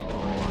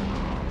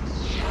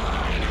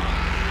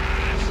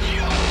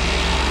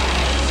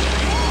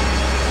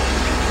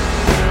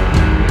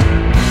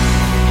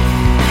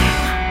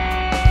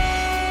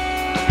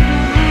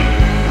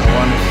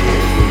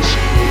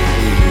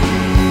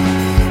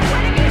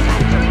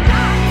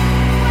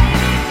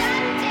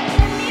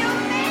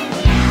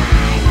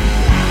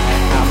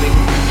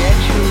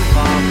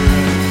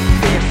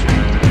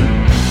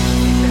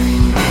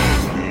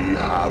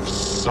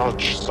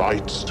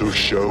sights to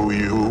show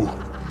you.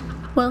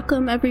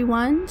 Welcome,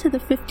 everyone, to the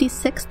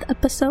 56th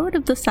episode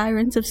of the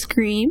Sirens of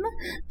Scream,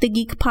 the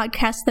geek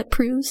podcast that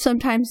proves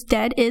sometimes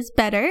dead is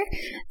better.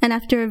 And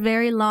after a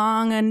very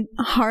long and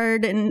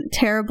hard and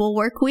terrible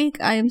work week,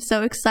 I am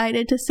so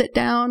excited to sit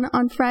down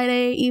on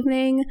Friday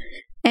evening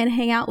and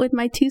hang out with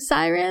my two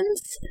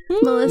sirens,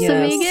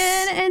 Melissa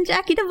Megan and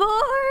Jackie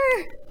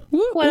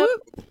DeVore. What?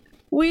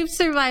 We've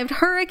survived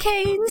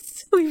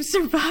hurricanes. We've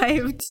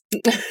survived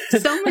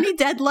so many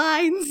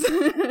deadlines.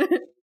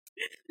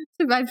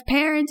 Survived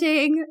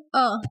parenting.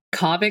 Oh,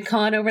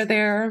 Comic-Con over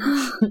there.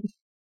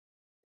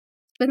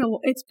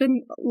 It's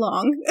been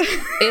long.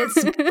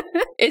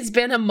 It's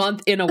been a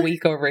month in a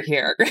week over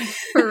here.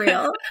 For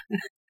real.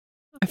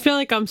 I feel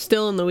like I'm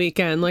still in the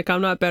weekend. Like,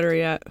 I'm not better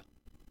yet.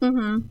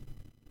 Mm-hmm.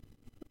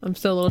 I'm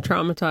still a little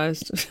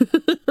traumatized.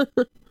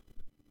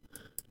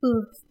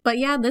 Oof. But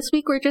yeah, this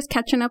week we're just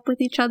catching up with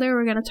each other.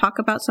 We're going to talk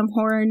about some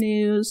horror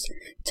news,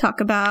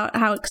 talk about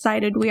how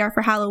excited we are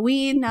for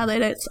Halloween now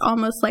that it's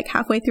almost like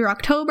halfway through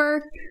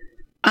October.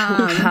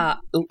 How?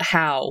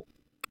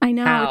 I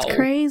know, How? it's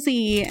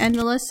crazy. And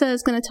Melissa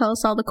is going to tell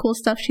us all the cool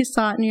stuff she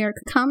saw at New York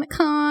Comic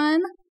Con.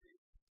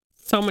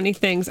 So many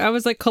things. I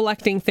was like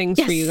collecting things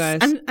for you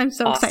guys. I'm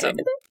so Awesome.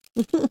 excited.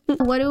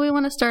 What do we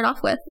want to start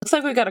off with? Looks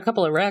like we got a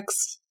couple of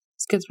recs.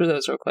 Let's get through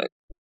those real quick.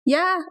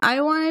 Yeah,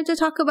 I wanted to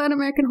talk about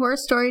American Horror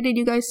Story. Did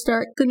you guys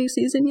start the new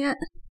season yet?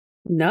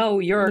 No,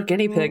 you're a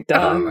guinea pig, Oh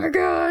dog. my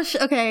gosh.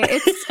 Okay,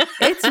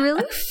 it's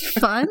really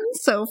fun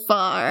so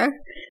far.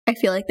 I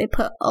feel like they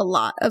put a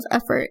lot of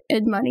effort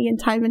and money and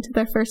time into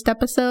their first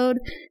episode,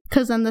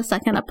 because then the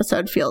second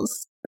episode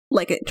feels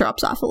like it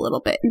drops off a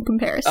little bit in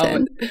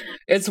comparison. Oh,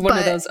 it's one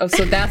of those. Oh,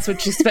 so that's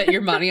what you spent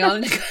your money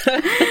on?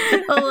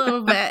 A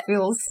little bit.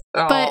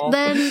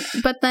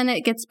 But then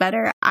it gets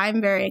better. I'm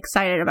very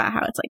excited about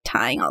how it's like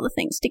tying all the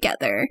things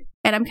together.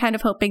 And I'm kind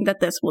of hoping that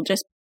this will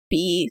just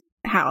be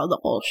how the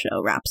whole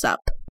show wraps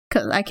up,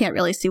 because I can't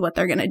really see what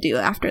they're going to do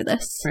after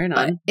this. Right on.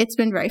 But it's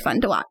been very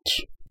fun to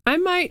watch. I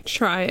might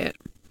try it.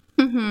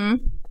 Mm-hmm.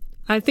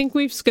 I think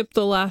we've skipped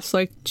the last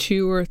like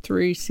 2 or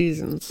 3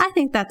 seasons. I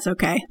think that's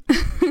okay.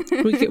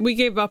 We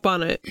gave up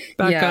on it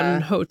back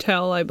on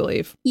Hotel, I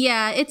believe.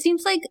 Yeah, it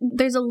seems like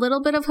there's a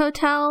little bit of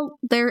Hotel.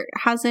 There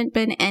hasn't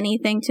been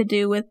anything to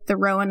do with the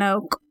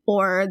Roanoke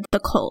or the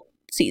Cult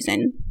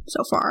season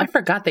so far. I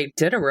forgot they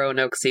did a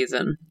Roanoke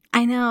season.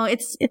 I know,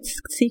 it's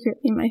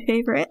secretly my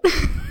favorite.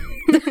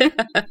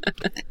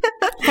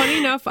 Funny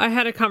enough, I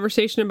had a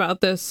conversation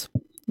about this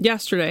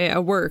yesterday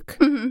at work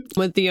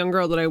with the young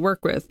girl that I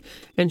work with,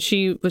 and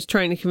she was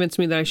trying to convince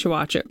me that I should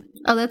watch it.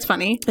 Oh, that's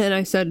funny. And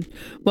I said,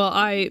 well,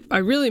 I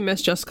really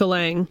miss Jessica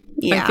Lange.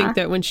 Yeah. I think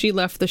that when she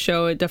left the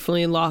show, it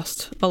definitely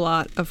lost a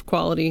lot of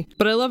quality.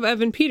 But I love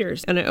Evan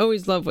Peters, and I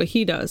always love what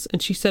he does.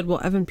 And she said,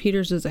 well, Evan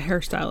Peters is a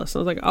hairstylist. I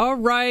was like, all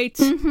right.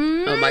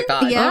 Mm-hmm. Oh my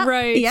God. Yeah. All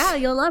right. Yeah,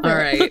 you'll love All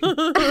it. right.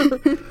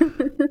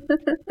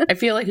 I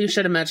feel like you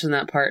should have mentioned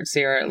that part,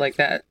 Sierra. Like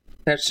that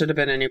should have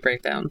been in your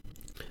breakdown.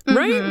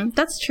 Right? Mhm,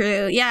 that's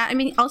true. Yeah, I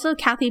mean, also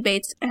Kathy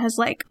Bates has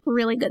like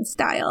really good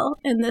style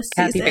in this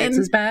Kathy season. Bates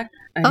is back.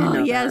 I didn't Oh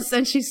know yes,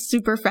 and she's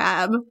super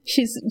fab.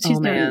 She's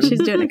man.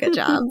 doing a good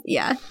job.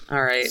 Yeah, that.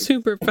 All right.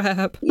 Super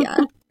fab. yeah.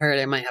 All right.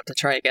 I might have to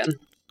try again.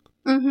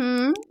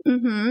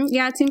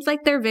 Yeah, it seems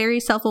like they're very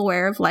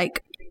self-aware of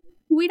like,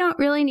 we don't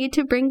really need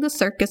to bring the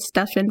circus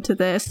stuff into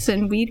this,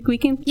 and we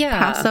can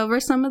pass over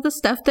some of the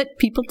stuff that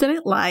people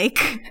didn't like.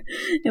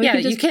 And Yeah,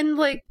 you can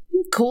like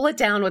cool it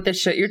down with the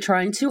shit you're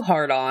trying too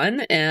hard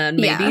on, and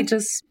maybe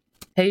just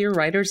pay your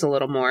writers a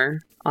little more,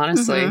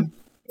 honestly.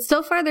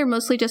 So far, they're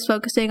mostly just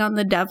focusing on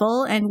the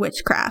devil and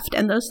witchcraft,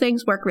 and those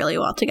things work really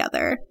well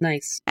together.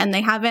 Nice. And they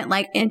haven't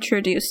like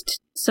introduced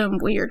some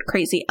weird,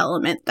 crazy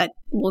element that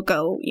will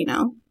go,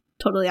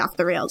 totally off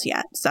the rails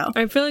yet. So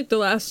I feel like the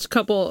last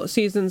couple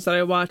seasons that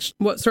I watched,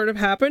 what sort of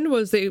happened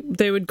was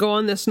they would go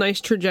on this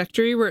nice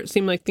trajectory where it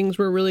seemed like things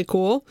were really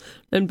cool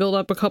and build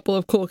up a couple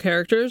of cool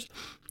characters.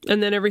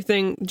 And then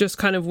everything just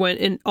kind of went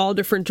in all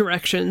different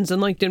directions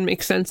and like didn't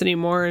make sense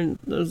anymore. And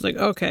I was like,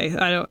 okay,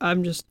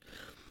 I'm just,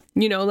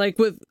 like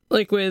with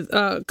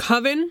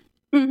Coven,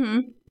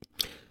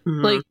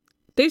 like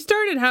they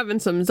started having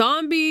some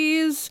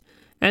zombies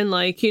and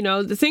like,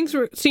 the things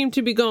seemed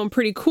to be going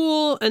pretty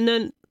cool. And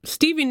then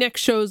Stevie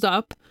Nicks shows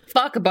up.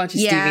 Fuck a bunch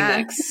of Stevie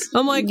Nicks.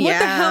 I'm like, what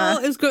the hell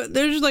is good?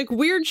 There's like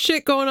weird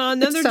shit going on.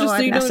 Then It's they're so just,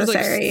 there's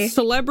unnecessary. like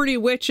celebrity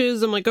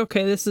witches. I'm like,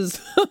 okay, this is,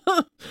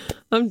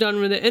 I'm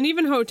done with it. And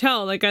even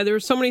Hotel, like there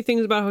were so many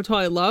things about Hotel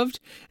I loved.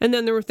 And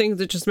then there were things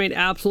that just made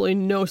absolutely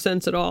no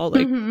sense at all.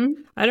 Like,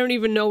 I don't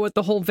even know what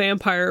the whole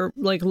vampire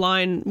like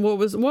line,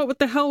 what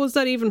the hell was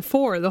that even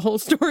for? The whole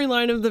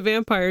storyline of the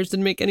vampires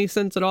didn't make any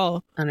sense at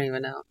all. I don't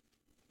even know.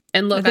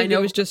 And look, I think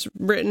it was just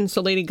written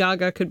so Lady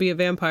Gaga could be a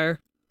vampire.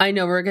 I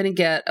know we're going to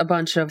get a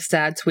bunch of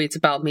sad tweets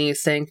about me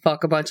saying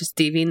fuck a bunch of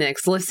Stevie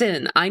Nicks.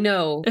 Listen, I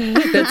know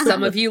that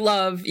some of you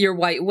love your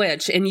white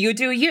witch, and you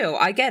do you.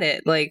 I get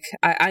it. Like,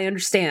 I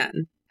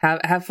understand.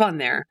 Have fun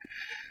there.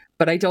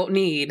 But I don't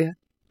need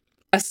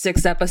a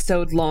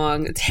 6-episode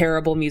long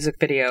terrible music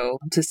video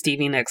to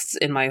Stevie Nicks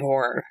in my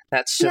horror.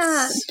 That's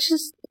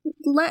just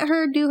let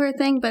her do her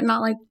thing, but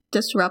not like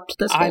disrupt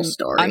this whole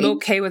story. I'm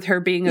okay with her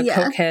being a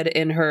cokehead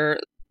in her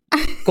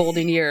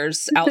golden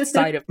years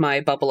outside of my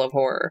bubble of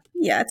horror.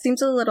 Yeah, it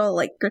seems a little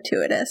like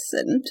gratuitous,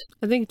 and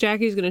I think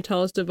Jackie's going to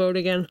tell us to vote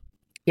again.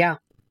 Yeah.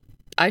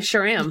 I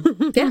sure am.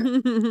 Yeah.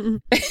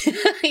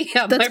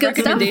 Yeah, that's good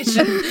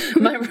recommendation.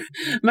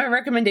 My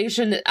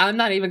recommendation, I'm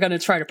not even going to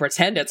try to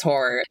pretend it's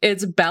horror.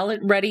 It's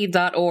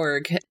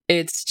ballotready.org.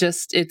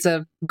 It's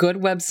a good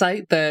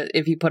website that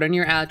if you put in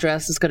your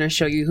address, it's going to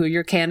show you who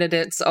your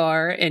candidates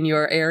are in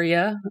your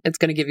area. It's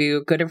going to give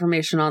you good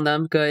information on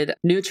them, good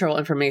neutral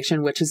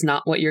information, which is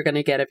not what you're going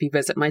to get if you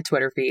visit my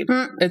Twitter feed.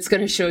 It's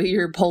going to show you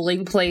your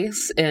polling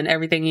place and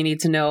everything you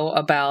need to know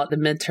about the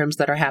midterms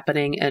that are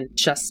happening in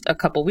just a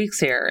couple weeks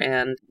here.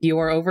 And you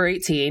are over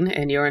 18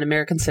 and you're an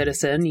American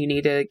citizen. You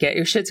need to get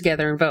your shit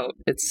together and vote.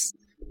 It's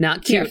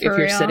not cute if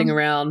you're sitting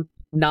around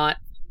not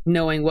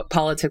knowing what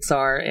politics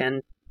are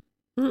and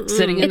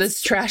sitting in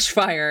this trash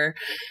fire.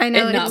 I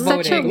know, and not it's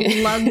voting. such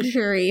a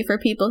luxury for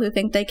people who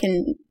think they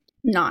can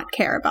not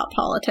care about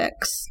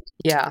politics.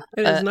 Yeah.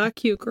 It is not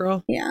cute,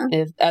 girl. Yeah.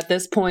 If at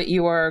this point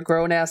you are a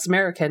grown-ass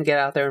American, get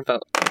out there and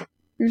vote.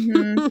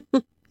 Mm-hmm.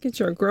 Get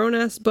your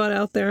grown-ass butt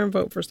out there and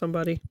vote for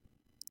somebody.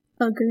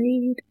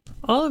 Agreed.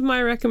 All of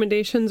my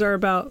recommendations are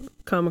about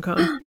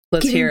Comic-Con.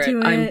 Let's Get hear into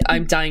it. it.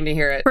 I'm dying to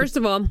hear it. First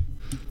of all,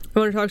 I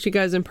want to talk to you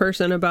guys in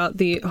person about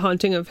the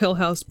Haunting of Hill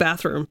House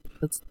bathroom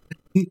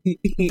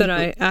that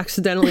I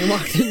accidentally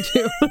walked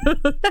into.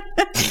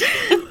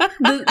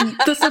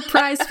 The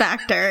surprise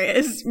factor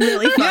is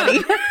really funny.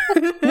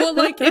 Well,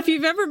 like, if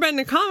you've ever been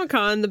to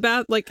Comic-Con,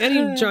 like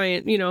any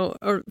giant,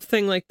 or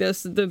thing like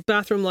this, the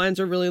bathroom lines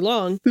are really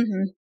long.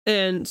 Mm-hmm.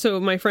 And so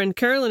my friend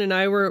Carolyn and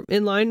I were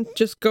in line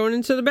just going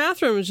into the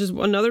bathroom. It was just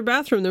another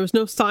bathroom. There was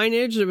no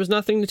signage. There was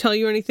nothing to tell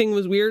you anything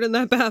was weird in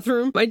that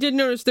bathroom. I did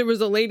notice there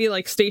was a lady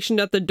like stationed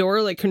at the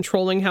door, like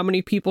controlling how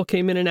many people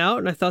came in and out.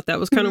 And I thought that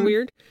was kind of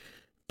weird.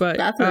 But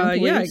yeah,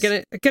 I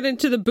get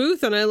into the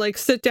booth and I like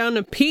sit down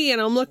to pee and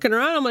I'm looking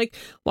around. I'm like,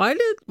 why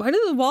do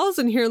the walls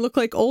in here look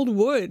like old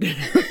wood? And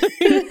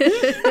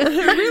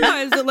I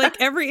realized that like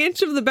every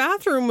inch of the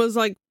bathroom was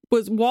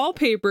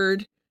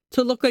wallpapered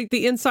to look like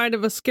the inside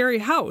of a scary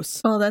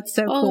house. Oh, that's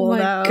so cool. Oh my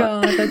though.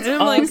 God, that's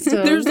and I'm awesome.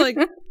 like, there's like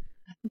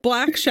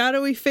black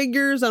shadowy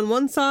figures on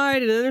one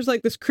side, and then there's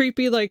like this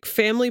creepy like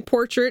family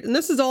portrait, and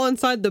this is all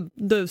inside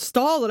the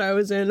stall that I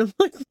was in. I'm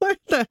like, what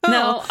the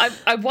hell? Now,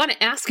 I want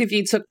to ask if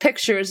you took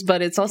pictures,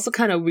 but it's also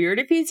kind of weird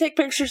if you take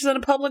pictures in a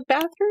public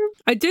bathroom.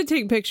 I did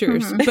take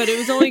pictures, but it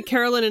was only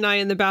Carolyn and I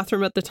in the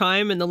bathroom at the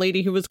time, and the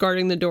lady who was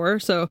guarding the door.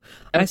 So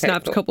I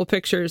snapped a couple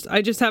pictures.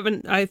 I just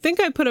haven't. I think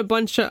I put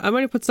I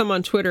might have put some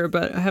on Twitter,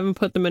 but I haven't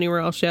put them anywhere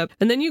else yet.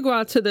 And then you go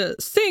out to the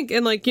sink,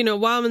 and like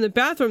while I'm in the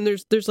bathroom,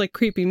 there's like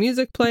creepy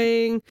music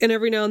playing. And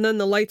every now and then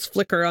the lights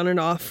flicker on and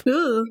off.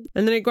 Ooh.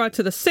 And then I go out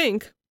to the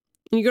sink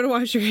and you go to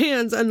wash your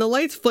hands and the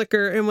lights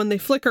flicker. And when they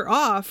flicker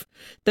off,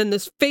 then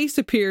this face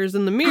appears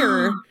in the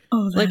mirror.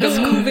 Like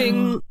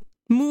a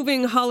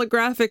moving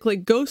holographic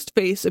like ghost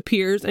face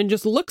appears and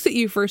just looks at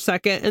you for a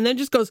second and then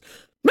just goes,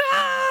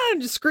 ah!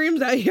 And just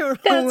screams at you.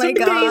 Oh my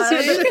God.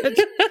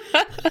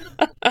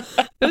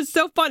 It was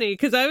so funny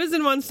because I was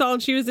in one stall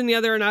and she was in the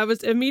other. And I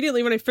was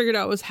immediately, when I figured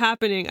out what was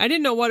happening, I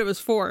didn't know what it was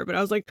for, but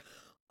I was like,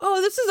 oh,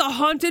 this is a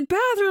haunted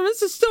bathroom.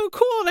 This is so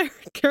cool. And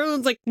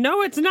Carolyn's like,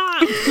 no, it's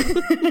not.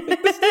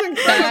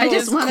 I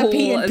just want to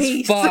pee in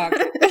peace. Fuck.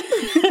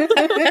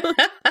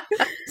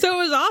 So it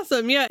was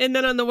awesome. Yeah. And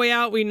then on the way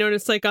out, we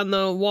noticed like on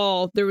the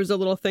wall, there was a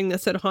little thing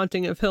that said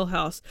Haunting of Hill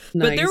House.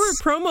 Nice. But there were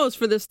promos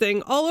for this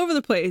thing all over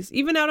the place,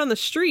 even out on the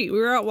street. We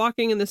were out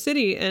walking in the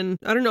city, and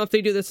I don't know if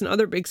they do this in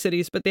other big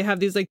cities, but they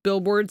have these like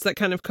billboards that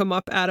kind of come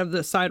up out of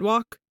the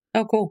sidewalk.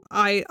 Oh, cool.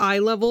 Eye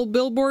level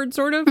billboard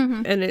sort of.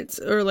 Mm-hmm. And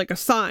or like a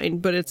sign,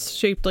 but it's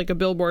shaped like a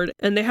billboard.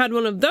 And they had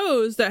one of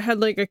those that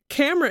had like a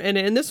camera in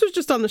it. And this was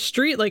just on the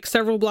street, like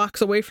several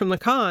blocks away from the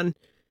con.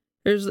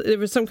 There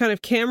was some kind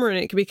of camera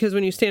in it because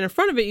when you stand in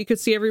front of it, you could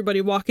see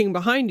everybody walking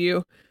behind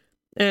you.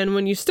 And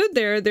when you stood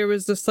there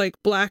was this like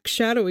black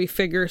shadowy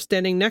figure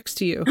standing next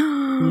to you.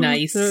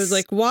 Nice. And I was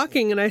like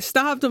walking and I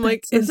stopped. I'm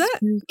like, is that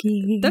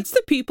spooky. That's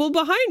the people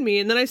behind me?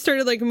 And then I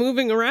started like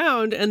moving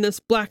around and this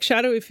black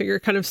shadowy figure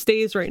kind of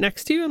stays right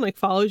next to you and like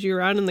follows you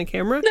around in the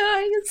camera.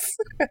 Nice.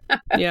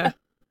 Yeah.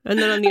 And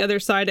then on the other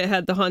side, it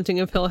had the Haunting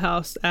of Hill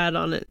House ad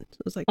on it. I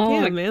was like,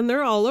 damn, man,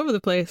 they're all over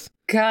the place.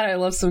 God, I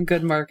love some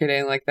good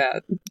marketing like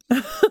that.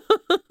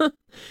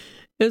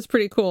 It was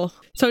pretty cool.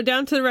 So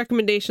down to the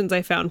recommendations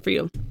I found for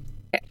you.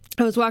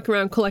 I was walking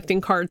around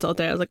collecting cards all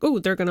day. I was like, oh,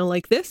 they're going to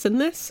like this and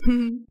this.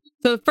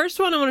 So the first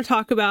one I want to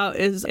talk about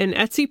is an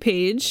Etsy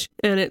page,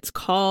 and it's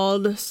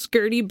called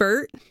Skirty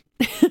Bert.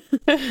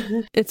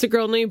 It's a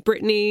girl named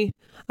Brittany.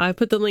 I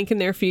put the link in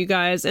there for you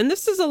guys. And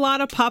this is a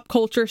lot of pop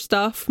culture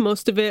stuff,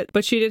 most of it.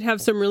 But she did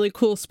have some really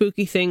cool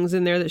spooky things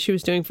in there that she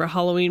was doing for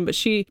Halloween. But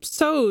she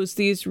sews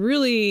these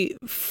really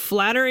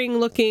flattering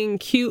looking,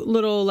 cute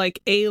little like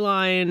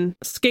A-line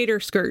skater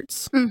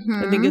skirts.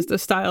 I think is the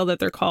style that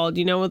they're called,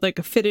 you know, with like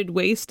a fitted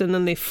waist and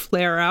then they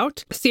flare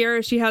out.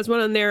 Sierra, she has one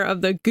on there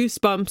of the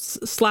Goosebumps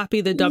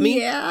Slappy the Dummy.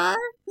 Yeah.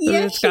 And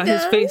Yeah, it's got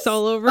his face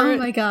all over it. Oh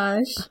my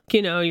gosh.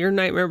 You know, Your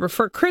Nightmare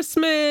Before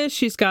Christmas.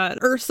 She's got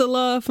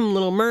Ursula from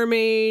Little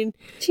Mermaid.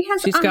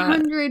 She's got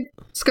 100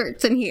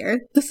 skirts in here.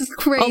 This is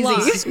crazy. A lot.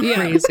 This is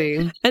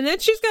crazy. And then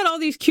she's got all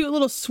these cute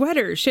little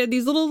sweaters. She had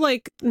these little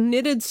like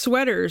knitted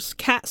sweaters,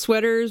 cat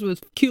sweaters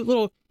with cute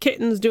little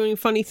kittens doing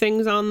funny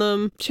things on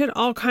them. She had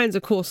all kinds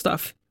of cool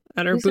stuff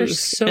at her These are booth.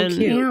 so And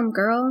cute. Damn,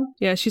 girl.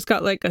 yeah, she's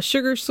got like a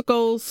Sugar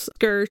Skulls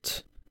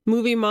skirt,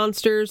 Movie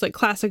Monsters, like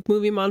classic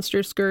Movie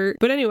Monster skirt.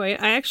 But anyway,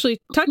 I actually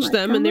touched my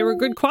them and they were God.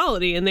 good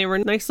quality and they were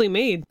nicely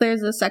made.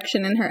 There's a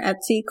section in her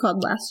Etsy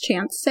called Last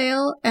Chance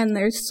Sale, and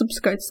there's some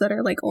skirts that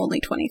are like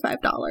only $25.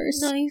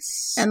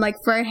 Nice. And like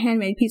for a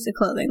handmade piece of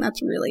clothing,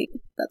 that's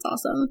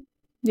awesome.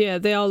 Yeah,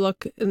 they all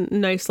look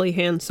nicely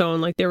hand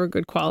sewn, like they were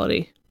good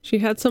quality. She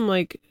had some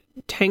like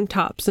tank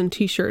tops and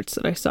t-shirts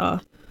that I saw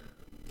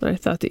that I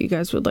thought that you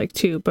guys would like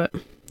too. But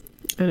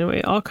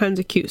anyway, all kinds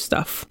of cute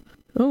stuff.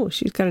 Oh,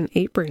 she's got an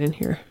apron in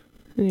here.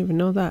 I didn't even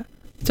know that.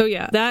 So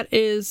yeah, that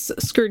is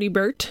Skirty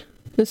Bert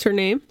is her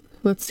name.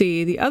 Let's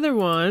see. The other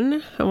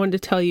one I wanted to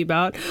tell you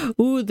about.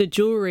 Ooh, the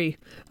jewelry.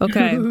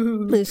 Okay.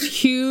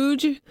 This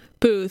huge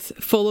booth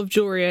full of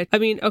jewelry. I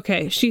mean,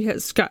 okay, she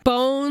has got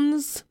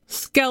bones,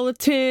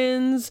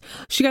 skeletons.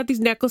 She got these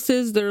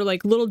necklaces that are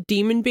like little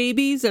demon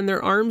babies and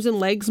their arms and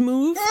legs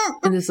move.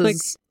 And this like-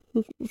 is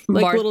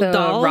Like Martha little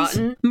dolls.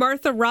 Rotten.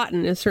 Martha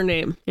Rotten is her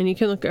name. And you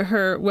can look at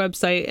her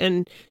website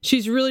and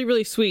she's really,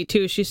 really sweet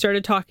too. She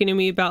started talking to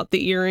me about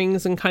the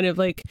earrings and kind of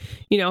like,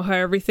 you know,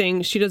 how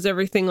she does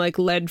everything like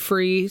lead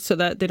free so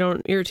that they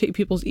don't irritate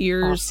people's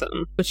ears.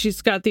 Awesome. But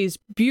she's got these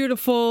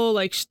beautiful,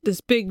 like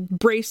this big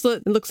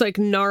bracelet. It looks like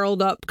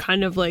gnarled up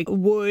kind of like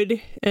wood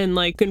and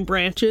like in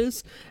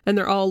branches. And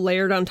they're all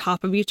layered on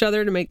top of each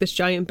other to make this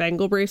giant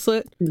bangle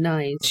bracelet.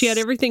 Nice. She had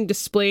everything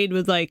displayed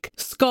with like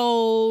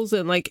skulls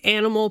and like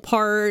animal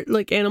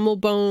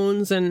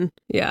bones and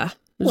yeah.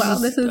 Wow,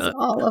 this is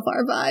all of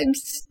our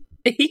vibes.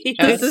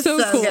 Yeah. This is so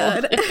so cool.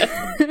 good.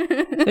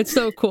 It's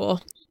so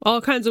cool.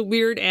 All kinds of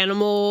weird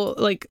animal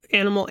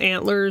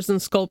antlers and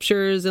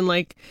sculptures and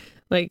like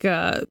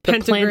The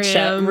pentagrams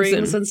planchette rings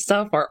and and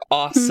stuff are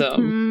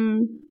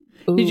awesome.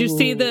 Mhm. did you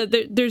see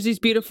Ooh. there's these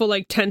beautiful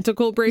like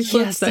tentacle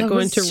bracelets Yes, that I go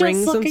was into just rings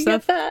and looking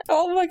stuff? at that.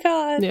 Oh my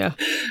god. Yeah.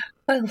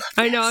 I love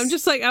I know. this. I'm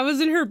just like, I was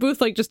in her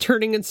booth, like just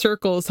turning in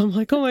circles. I'm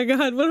like, oh my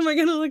God, what am I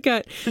going to look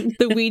at?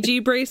 The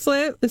Ouija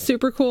bracelet is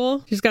super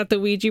cool. She's got the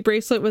Ouija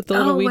bracelet with the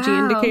little Oh, Ouija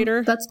wow.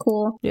 indicator. That's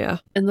cool. Yeah.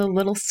 And the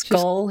little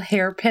skull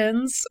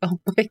hairpins. Oh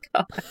my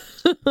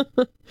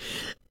god.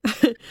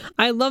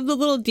 I love the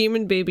little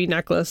demon baby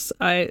necklace.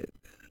 I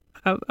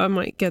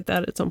might get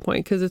that at some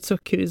point because it's so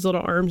cute. His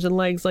little arms and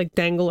legs like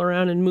dangle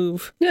around and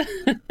move.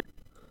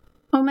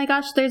 Oh my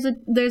gosh, there's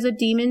a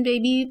demon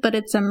baby, but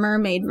it's a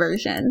mermaid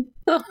version.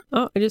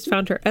 Oh, I just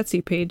found her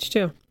Etsy page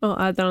too. I'll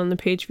add that on the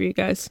page for you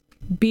guys.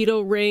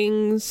 Beetle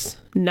rings,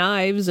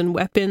 knives and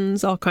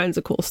weapons, all kinds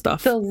of cool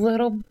stuff. The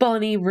little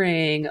bunny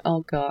ring.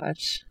 Oh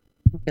gosh.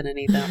 I'm gonna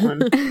need that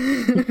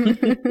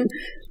one.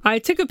 I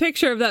took a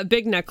picture of that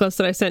big necklace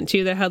that I sent to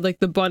you that had like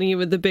the bunny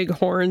with the big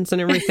horns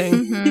and everything.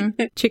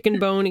 Mhm. Chicken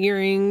bone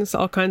earrings,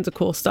 all kinds of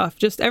cool stuff.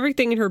 Just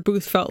everything in her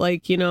booth felt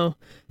like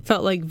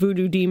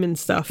voodoo demon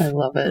stuff. I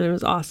love And it. it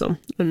was awesome.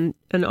 And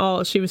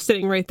she was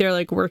sitting right there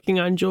like working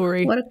on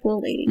jewelry. What a cool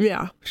lady.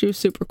 Yeah, she was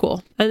super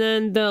cool. And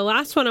then the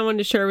last one I wanted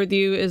to share with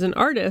you is an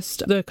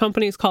artist. The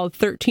company is called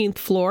 13th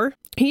Floor.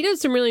 He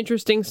does some really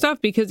interesting stuff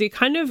because he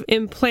kind of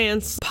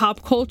implants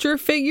pop culture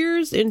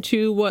figures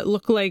into what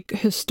look like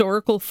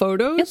historical I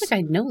photos. feel like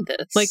I know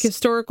this. Like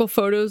historical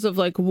photos of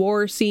like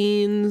war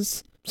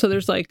scenes. So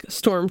there's like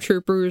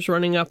stormtroopers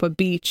running up a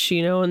beach,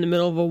 you know, in the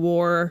middle of a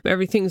war.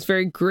 Everything's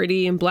very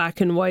gritty and black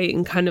and white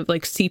and kind of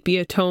like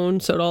sepia tone.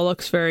 So it all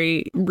looks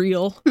very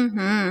real.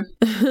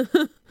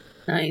 Mm-hmm.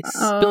 Nice.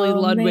 Billy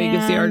Ludwig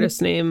is the man.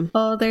 artist's name.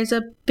 Oh, there's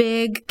a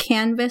big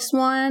canvas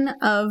one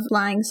of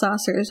flying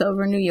saucers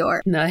over New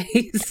York.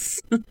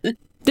 Nice.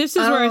 This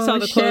is where I saw Oh,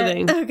 the shit.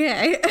 clothing.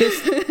 Okay.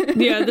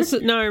 Yeah,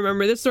 now I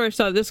remember. This is where I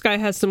saw this guy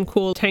has some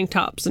cool tank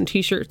tops and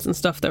t-shirts and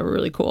stuff that were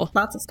really cool.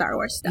 Lots of Star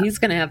Wars stuff. He's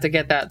gonna have to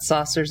get that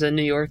Saucers in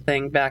New York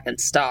thing back in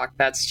stock.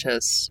 That's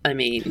just, I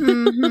mean,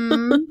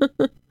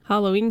 Mm-hmm.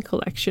 Halloween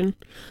collection.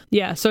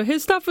 Yeah, so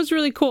his stuff was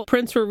really cool.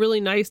 Prints were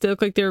really nice. They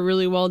look like they were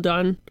really well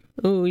done.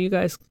 Oh, you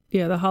guys,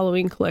 yeah, the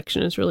Halloween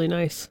collection is really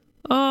nice.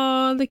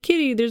 Oh, the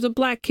kitty. There's a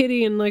black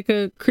kitty in like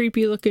a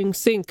creepy looking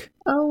sink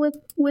Oh,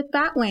 with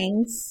bat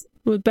wings.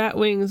 with bat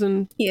wings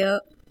and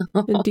Cute.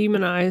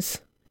 demon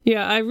eyes.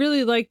 Yeah, I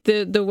really like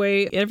the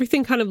way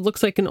everything kind of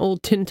looks like an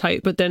old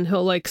tintype, but then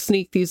he'll like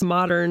sneak these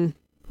modern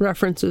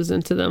references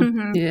into them.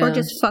 Mhm. Yeah. Or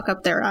just fuck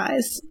up their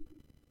eyes.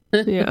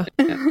 Yeah.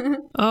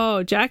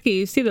 Oh, Jackie,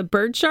 you see the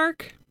bird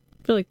shark?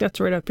 I feel like that's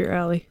right up your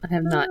alley. I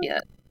have not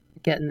yet.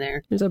 Getting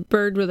there. There's a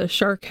bird with a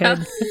shark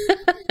head.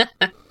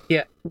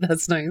 Yeah,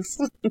 that's nice.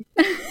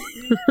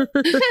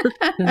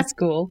 That's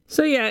cool.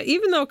 So yeah,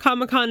 even though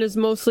Comic-Con is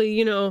mostly,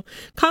 you know,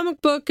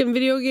 comic book and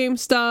video game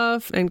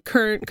stuff and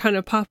current kind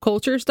of pop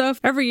culture stuff,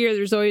 every year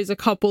there's always a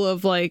couple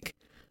of like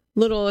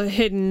little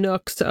hidden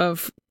nooks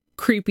of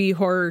creepy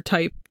horror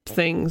type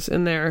things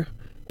in there.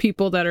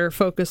 People that are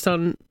focused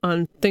on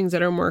things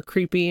that are more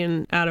creepy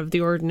and out of the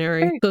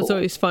ordinary. Very So it's cool.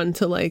 always fun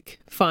to like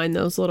find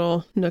those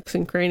little nooks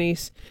and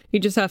crannies. You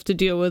just have to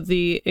deal with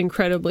the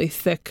incredibly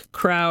thick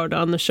crowd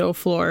on the show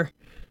floor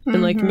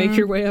and like make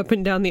your way up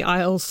and down the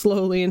aisles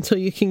slowly until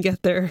you can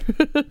get there.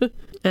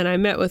 And I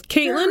met with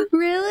Caitlin,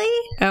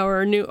 Really?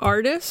 our new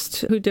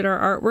artist who did our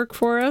artwork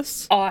for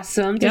us.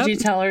 Awesome. Did Yep. you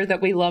tell her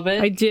that we love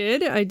it? I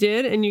did,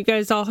 and you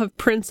guys all have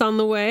prints on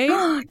the way.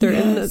 They're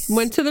Yes.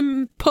 went to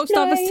the post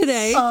office Nice.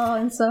 today. Oh,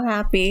 I'm so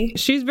happy.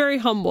 She's very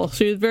humble.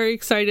 She was very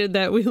excited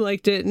that we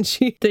liked it, and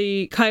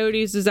the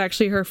Coyotes is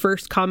actually her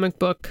first comic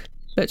book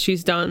that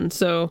she's done.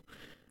 So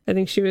I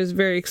think she was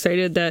very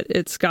excited that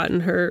it's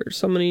gotten her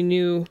so many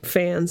new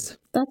fans.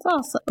 That's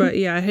awesome. But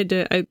yeah,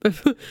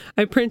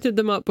 I printed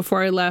them up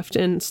before I left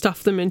and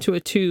stuffed them into a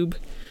tube,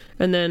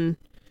 and then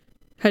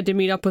had to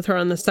meet up with her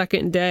on the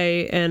second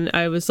day, and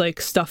I was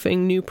like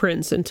stuffing new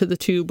prints into the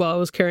tube while I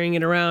was carrying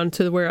it around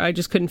to where I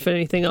just couldn't fit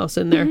anything else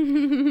in there.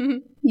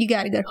 You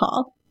got a good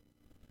haul.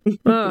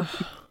 Ugh.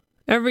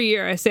 Every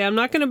year I say I'm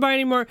not going to buy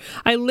any more.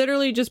 I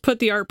literally just put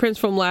the art prints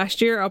from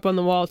last year up on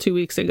the wall 2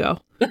 weeks ago.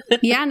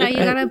 Yeah, now you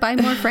gotta buy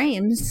more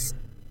frames.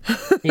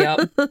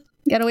 Yep.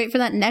 Gotta wait for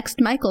that next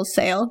Michael's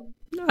sale.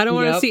 I don't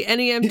want to Yep. see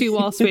any empty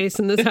wall space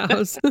in this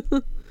house.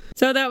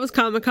 So that was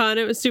Comic-Con.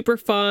 It was super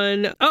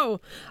fun. Oh,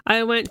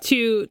 I went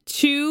to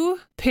 2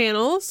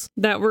 panels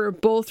that were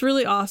both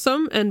really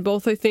awesome and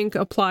both, I think,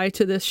 apply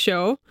to this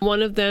show.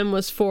 One of them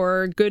was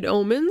for Good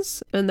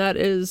Omens, and that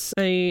is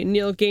a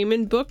Neil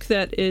Gaiman book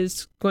that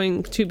is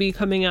going to be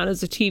coming out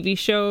as a TV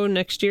show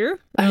next year.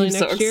 early I'm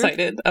so next year.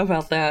 excited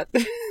about that.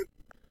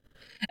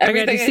 I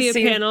got to see a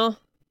panel.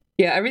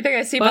 Yeah, everything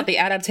I see What? about the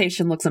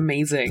adaptation looks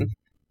amazing.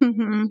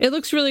 Mm-hmm. It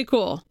looks really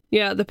cool.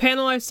 Yeah, the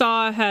panel I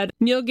saw had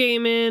Neil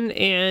Gaiman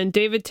and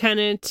David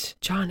Tennant,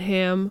 John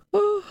Hamm,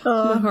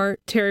 my heart,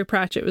 Terry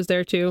Pratchett was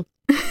there too.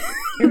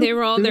 And they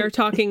were all there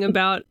talking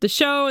about the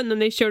show, and then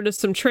they showed us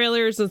some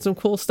trailers and some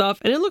cool stuff,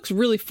 and it looks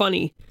really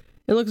funny.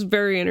 It looks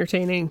very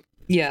entertaining.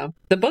 Yeah,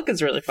 the book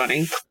is really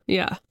funny.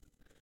 Yeah.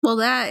 Well,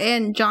 that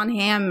and John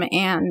Hamm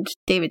and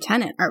David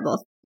Tennant are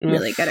both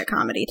really good at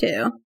comedy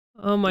too.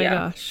 Oh my Yeah.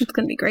 gosh. It's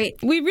gonna be great.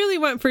 We really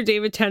went for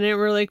David Tennant.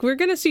 We're like, we're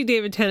going to see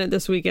David Tennant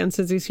this weekend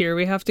since he's here.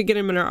 We have to get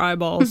him in our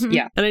eyeballs.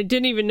 Yeah. And I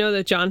didn't even know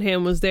that John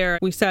Hamm was there.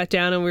 We sat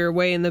down and we were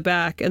way in the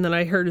back, and then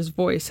I heard his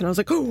voice and I was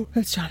like, oh,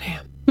 that's John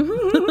Hamm.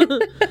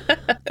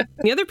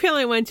 The other panel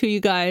I went to, you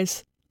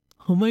guys,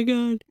 oh my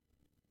God,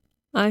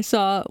 I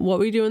saw What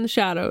We Do in the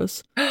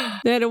Shadows.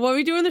 They had a What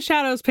We Do in the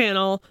Shadows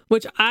panel,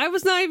 which I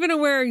was not even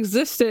aware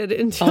existed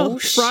until Oh,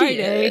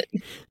 Friday.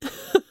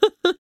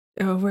 shit.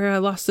 Oh, where I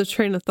lost the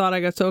train of thought.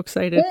 I got so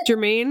excited.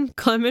 Jermaine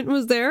Clement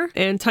was there,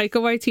 and Taika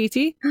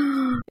Waititi.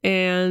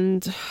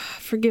 And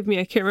forgive me,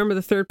 I can't remember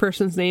the third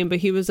person's name, but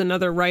he was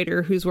another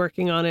writer who's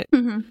working on it.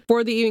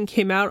 Before they even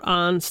came out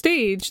on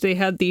stage, they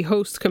had the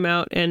host come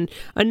out and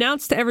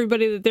announce to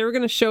everybody that they were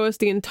going to show us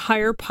the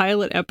entire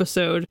pilot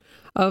episode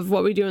of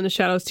What We Do in the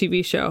Shadows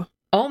TV show.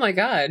 Oh my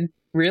god.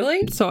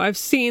 Really? So I've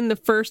seen the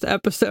first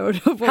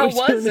episode of What How We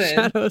Do in was the it?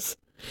 Shadows.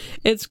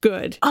 It's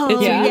good. Oh,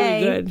 it's Yeah. really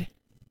yay. good.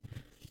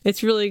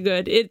 It's really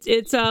good. It's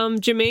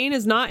Jermaine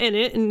is not in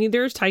it, and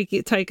neither is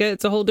Taika.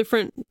 It's a whole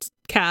different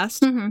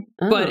cast,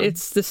 but Oh.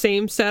 it's the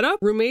same setup.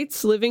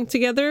 Roommates living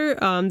together.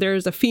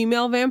 There's a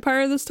female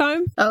vampire this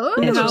time. Oh,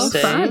 how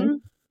Interesting.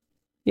 fun.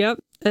 Yep.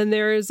 And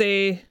there is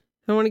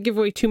I don't want to give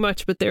away too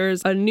much, but there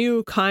is a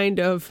new kind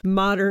of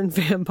modern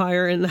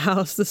vampire in the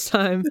house this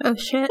time Oh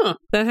shit. Huh.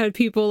 that had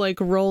people like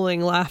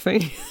rolling,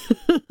 laughing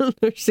in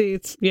their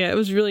seats. Yeah, it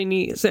was really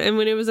neat. So, and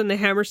when it was in the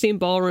Hammerstein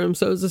Ballroom,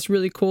 so it was this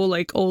really cool,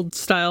 like old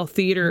style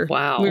theater.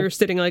 Wow. We were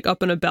sitting like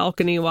up in a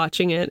balcony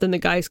watching it. Then the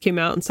guys came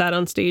out and sat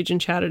on stage and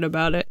chatted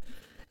about it.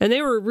 And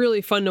they were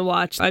really fun to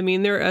watch. I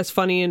mean, they're as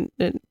funny and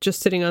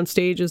just sitting on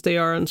stage as they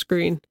are on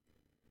screen.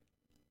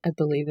 I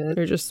believe it.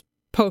 They're just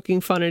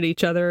poking fun at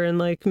each other and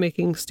like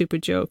making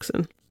stupid jokes,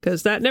 and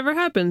because that never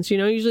happens,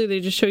 usually they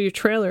just show you a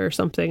trailer or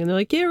something and they're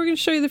like, yeah, we're gonna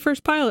show you the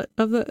first pilot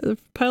of the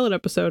pilot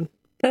episode.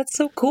 That's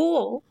so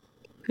cool.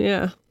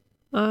 Yeah,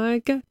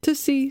 I got to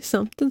see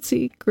something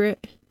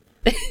secret.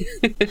 Do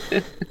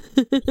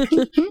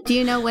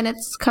you know when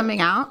it's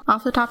coming out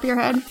off the top of your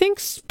I head?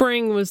 think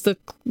spring was the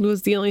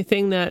only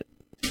thing that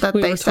That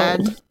we they were said.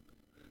 told.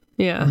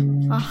 Yeah,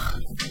 Ugh,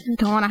 I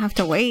don't want to have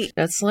to wait.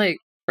 That's like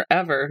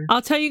forever.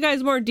 I'll tell you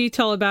guys more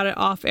detail about it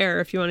off air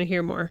if you want to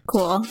hear more,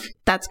 Cool.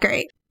 That's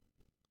great.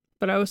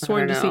 but I was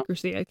sworn to don't know.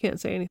 secrecy. I can't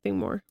say anything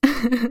more.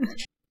 I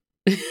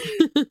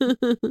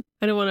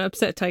don't want to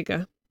upset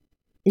Taika.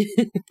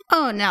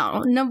 Oh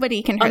no,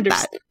 nobody can hurt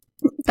Underst- that.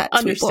 that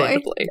sweet boy.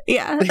 Understandably.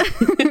 Yeah.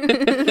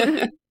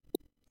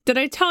 Did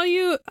I tell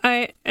you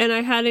I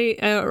had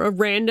a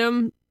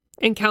random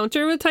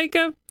encounter with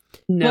Taika?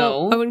 No.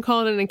 Well, I wouldn't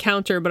call it an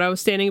encounter, but I was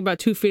standing about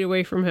 2 feet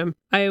away from him.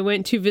 I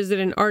went to visit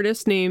an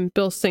artist named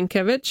Bill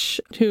Sienkiewicz,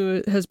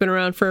 who has been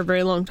around for a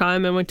very long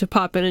time. I went to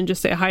pop in and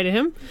just say hi to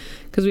him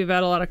because we've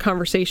had a lot of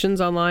conversations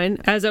online.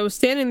 As I was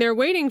standing there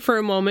waiting for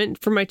a moment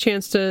for my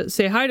chance to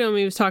say hi to him,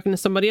 he was talking to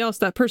somebody else.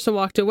 That person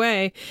walked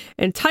away,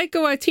 and Taika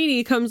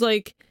Waititi comes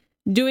like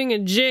doing a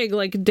jig,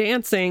 like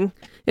dancing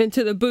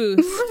into the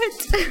booth.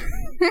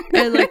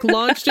 And like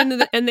launched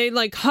into and they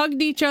like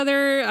hugged each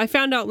other. I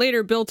found out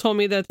later, Bill told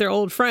me that they're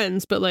old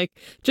friends, but like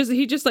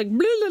he just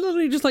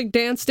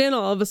danced in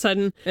all of a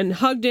sudden and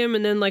hugged him,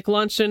 and then like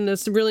launched in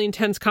this really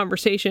intense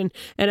conversation.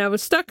 And I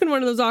was stuck in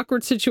one of those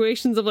awkward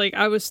situations of like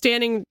I was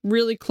standing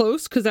really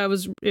close because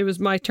it was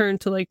my turn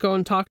to like go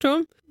and talk to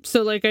him.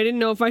 So like I didn't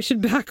know if I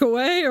should back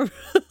away or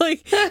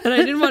like, and I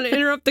didn't want to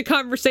interrupt the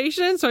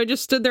conversation, so I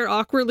just stood there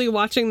awkwardly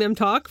watching them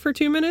talk for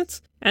 2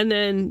 minutes. And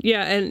then,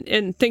 yeah,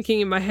 and thinking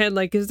in my head,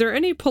 like, is there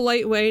any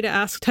polite way to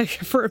ask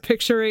Taika for a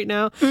picture right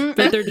now?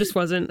 But there just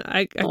wasn't.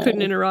 I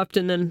couldn't interrupt.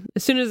 And then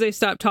as soon as they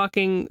stopped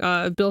talking,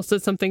 Bill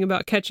said something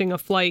about catching a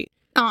flight.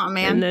 Oh,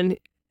 man.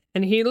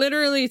 And he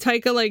literally,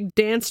 Taika, like,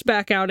 danced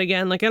back out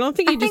again. Like, I don't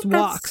think he just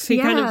walks. He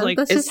kind of, like...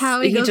 This is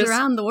how he goes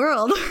around the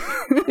world.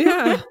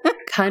 Yeah.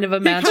 Kind of a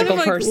magical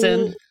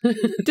person.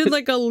 Did,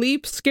 like, a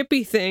leap,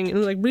 skippy thing.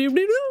 And, like,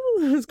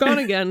 it's gone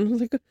again. I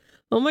was like...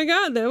 Oh my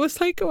god, that was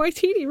Taika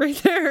Waititi right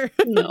there.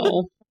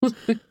 No.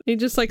 He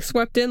just like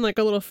swept in like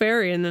a little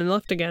fairy and then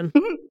left again.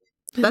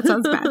 That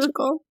sounds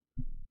magical.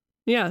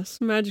 Yes,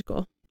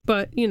 magical.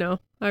 But, you know,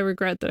 I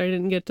regret that I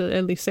didn't get to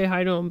at least say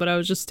hi to him, but I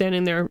was just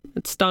standing there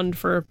stunned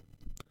for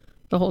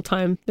the whole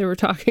time they were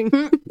talking.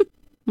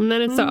 And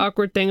then it's the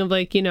awkward thing of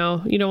like, you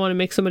know, you don't want to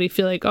make somebody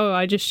feel like, oh,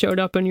 I just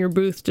showed up in your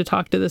booth to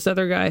talk to this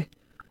other guy.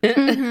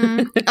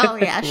 Oh,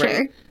 yeah, sure.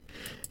 Right.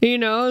 You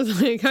know,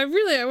 it's like,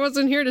 I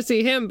wasn't here to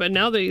see him, but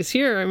now that he's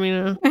here, I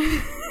mean,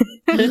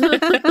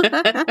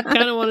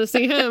 kind of want to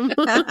see him.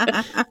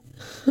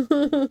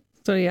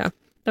 So yeah,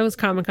 that was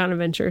Comic-Con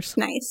Adventures.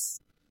 Nice.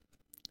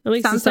 At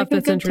least Sounds the stuff like a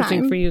that's good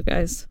interesting time. for you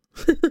guys.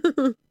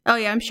 Oh,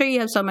 yeah, I'm sure you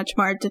have so much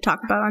more to talk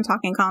about on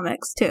Talking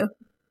Comics, too.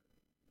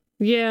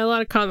 Yeah, a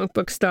lot of comic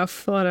book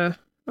stuff, a lot of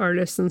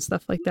artists and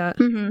stuff like that.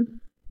 Mm-hmm.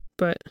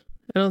 But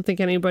I don't think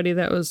anybody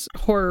that was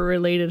horror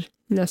related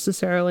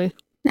necessarily.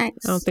 Nice.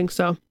 I don't think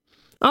so.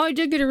 Oh, I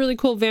did get a really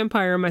cool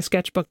vampire in my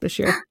sketchbook this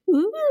year.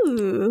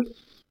 Ooh.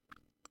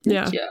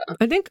 Yeah.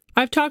 I think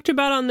I've talked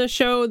about on the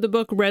show the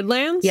book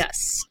Redlands.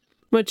 Yes.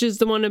 Which is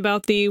the one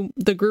about the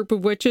group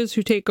of witches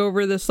who take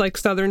over this like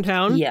southern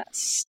town.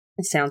 Yes.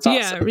 It sounds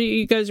awesome. Yeah,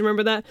 you guys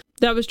remember that?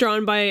 That was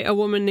drawn by a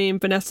woman named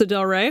Vanessa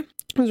Del Rey.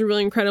 Who's a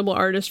really incredible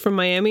artist from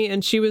Miami,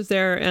 and she was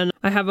there. And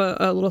I have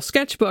a little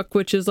sketchbook,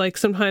 which is like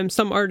sometimes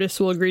some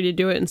artists will agree to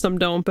do it and some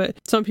don't, but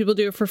some people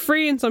do it for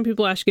free and some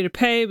people ask you to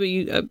pay, but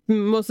you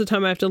most of the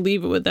time I have to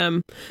leave it with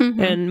them.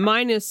 And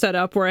mine is set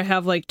up where I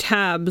have like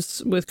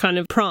tabs with kind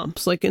of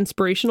prompts, like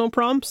inspirational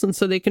prompts, and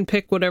so they can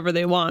pick whatever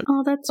they want.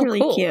 Oh, that's really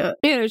cool. cute.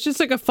 Yeah, it's just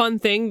like a fun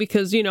thing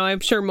because, you know,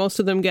 I'm sure most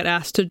of them get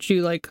asked to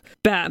do like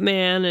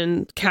Batman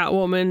and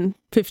Catwoman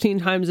 15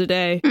 times a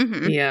day.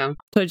 Yeah.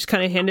 So I just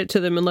kind of hand it to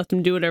them and let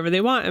them do whatever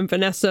they want. And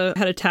Vanessa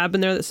had a tab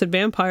in there that said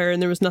vampire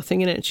and there was nothing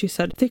in it. She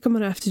said, I think I'm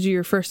going to have to do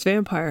your first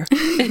vampire.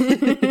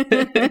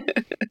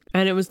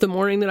 And it was the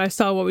morning that I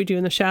saw What We Do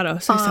in the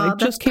Shadows. So I said, I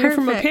just came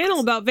from a panel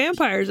about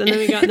vampires. And then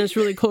we got in this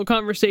really cool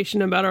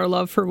conversation about our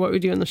love for What We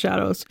Do in the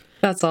Shadows.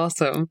 That's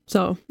awesome.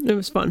 So it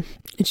was fun.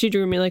 And she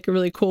drew me like a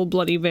really cool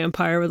bloody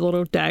vampire with a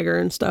little dagger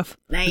and stuff.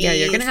 Nice. Yeah,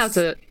 you're gonna have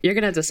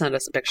to send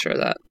us a picture of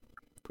that.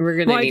 We're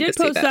gonna Well, I need did to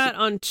see post that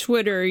on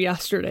Twitter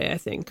yesterday, I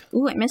think.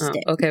 Ooh, I missed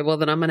it. Okay, well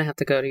then I'm gonna have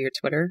to go to your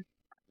Twitter.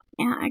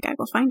 Yeah, I gotta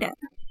go find it.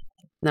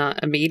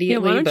 Not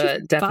immediately, don't you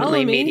but definitely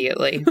follow me?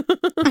 immediately.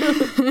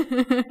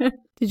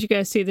 Did you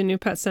guys see the new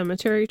Pet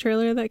Sematary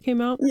trailer that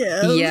came out?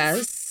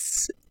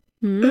 Yes.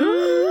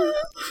 Mm.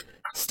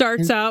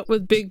 Starts out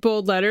with big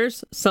bold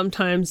letters.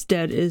 Sometimes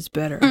dead is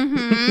better.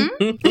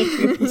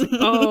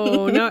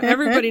 Oh, now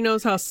everybody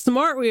knows how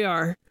smart we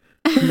are.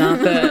 Not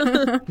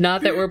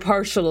that we're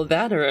partial to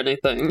that or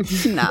anything.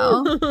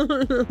 No.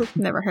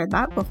 Never heard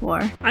that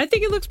before. I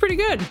think it looks pretty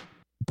good.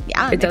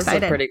 Yeah, I'm It does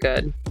excited. look pretty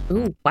good.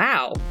 Ooh,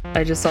 wow.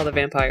 I just saw the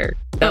vampire.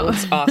 That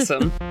looks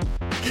awesome.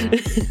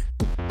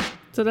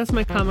 So that's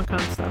my Comic-Con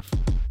stuff.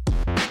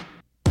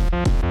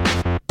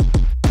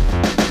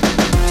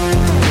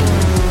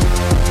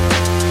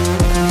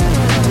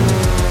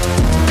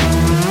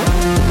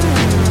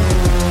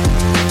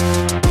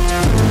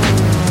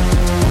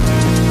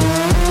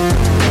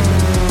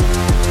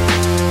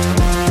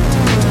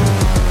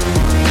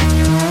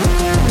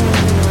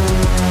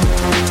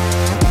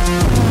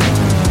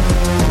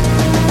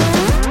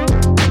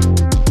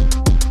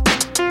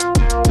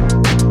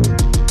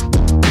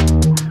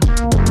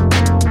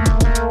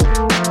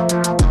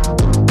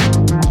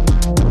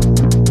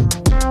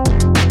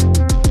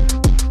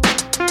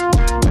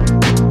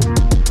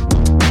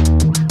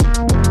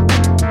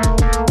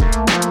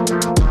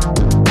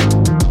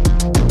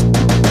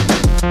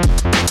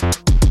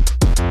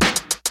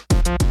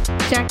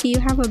 Jackie, you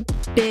have a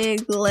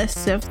big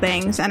list of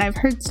things, and I've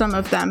heard some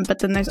of them, but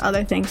then there's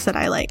other things that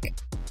I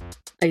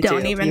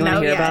don't even you know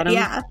hear yet. about 'em?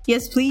 Yeah.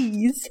 Yes,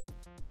 please.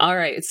 All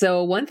right.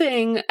 So one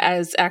thing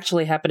is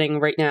actually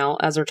happening right now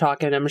as we're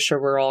talking, I'm sure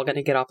we're all going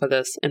to get off of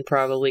this and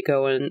probably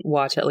go and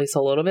watch at least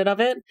a little bit of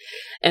it.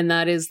 And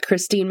that is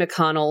Christine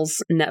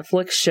McConnell's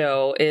Netflix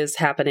show is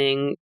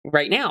happening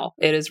right now.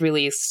 It is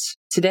released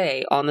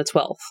today on the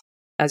 12th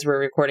as we're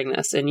recording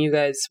this. And you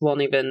guys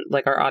won't even,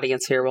 like our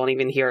audience here, won't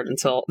even hear it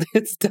until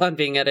it's done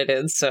being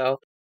edited. So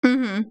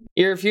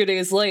you're a few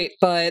days late,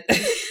 but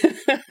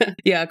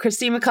yeah,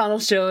 Christine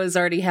McConnell's show is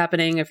already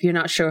happening. If you're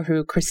not sure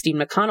who Christine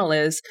McConnell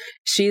is,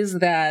 she's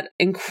that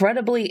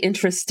incredibly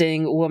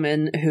interesting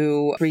woman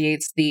who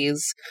creates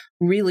these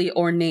really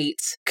ornate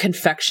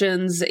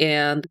confections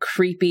and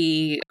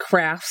creepy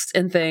crafts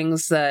and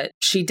things that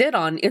she did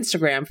on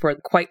Instagram for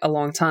quite a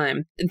long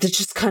time. It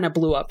just kind of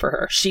blew up for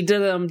her. She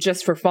did them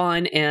just for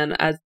fun, and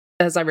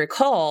as I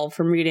recall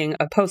from reading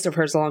a post of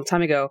hers a long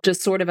time ago,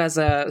 just sort of as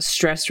a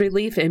stress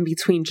relief in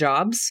between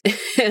jobs.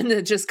 And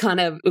it just kind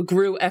of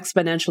grew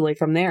exponentially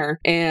from there.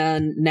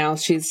 And now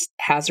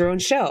has her own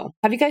show.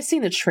 Have you guys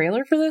seen the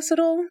trailer for this at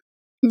all?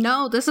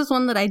 No, this is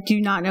one that I do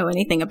not know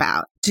anything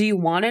about. Do you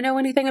want to know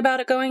anything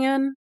about it going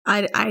in?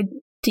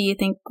 Do you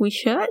think we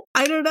should?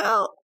 I don't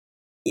know.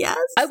 Yes.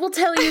 I will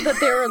tell you that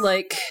there are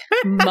like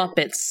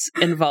Muppets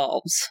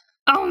involved.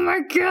 Oh my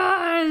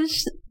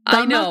gosh.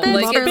 I know.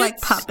 Muppets are like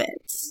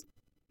puppets.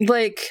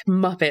 Like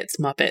Muppets.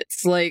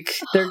 Like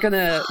they're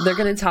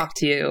gonna talk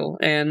to you,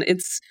 and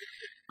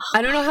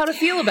I don't know how to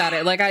feel about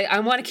it. Like I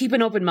want to keep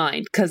an open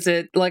mind because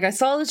I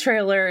saw the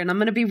trailer, and I'm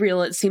gonna be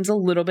real. It seems a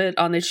little bit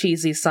on the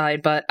cheesy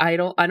side, but I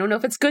don't know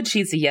if it's good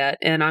cheesy yet,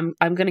 and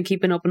I'm gonna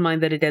keep an open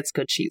mind that it is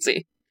good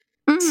cheesy.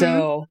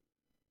 So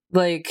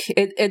like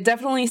it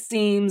definitely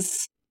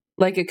seems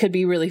like it could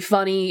be really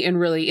funny and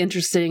really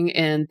interesting,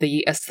 and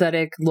the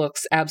aesthetic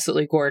looks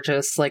absolutely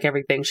gorgeous, like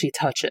everything she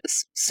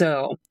touches.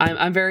 So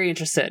I'm very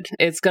interested.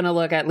 It's going to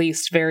look at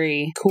least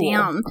very cool.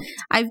 Damn.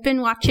 I've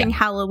been watching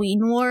Halloween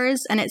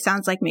Wars, and it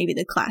sounds like maybe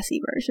the classy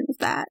version of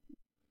that.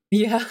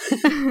 Yeah.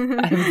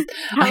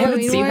 I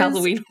haven't seen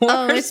Halloween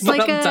Wars,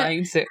 but I'm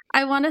dying to.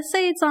 I want to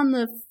say it's on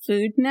the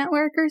Food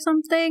Network or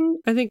something.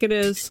 I think it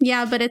is.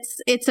 Yeah, but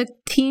it's a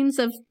teams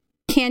of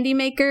candy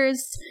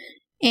makers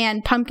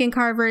and pumpkin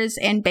carvers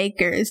and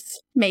bakers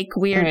make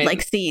weird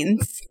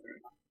scenes.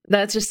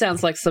 That just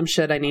sounds like some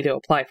shit I need to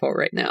apply for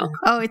right now.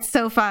 Oh, it's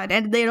so fun.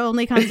 And it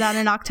only comes out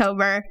in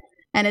October.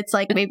 And it's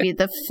like maybe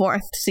the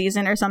 4th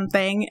season or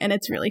something. And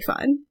it's really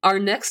fun. Our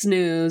next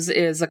news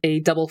is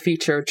a double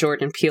feature of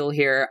Jordan Peele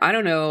here. I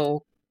don't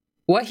know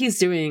what he's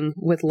doing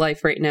with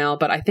life right now,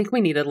 but I think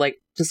we need to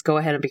just go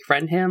ahead and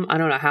befriend him. I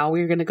don't know how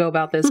we're going to go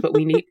about this, but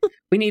we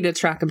need to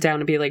track him down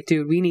and be like,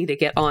 dude, we need to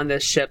get on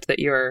this ship that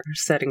you're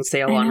setting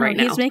sail on right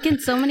now. He's making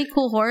so many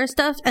cool horror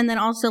stuff, and then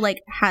also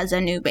has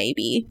a new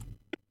baby.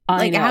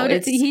 I know.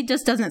 He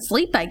just doesn't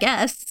sleep, I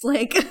guess.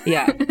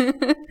 Yeah.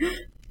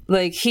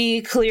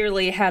 He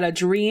clearly had a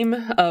dream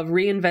of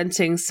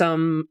reinventing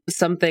some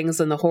things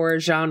in the horror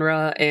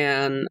genre,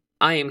 and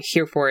I am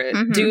here for it.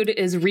 Dude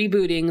is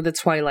rebooting The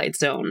Twilight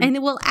Zone. And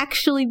it will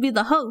actually be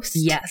the host.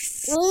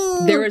 Yes.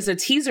 Ooh. There was a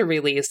teaser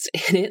released,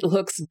 and it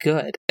looks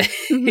good.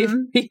 It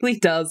really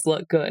does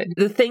look good.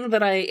 The thing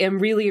that I am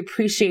really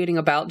appreciating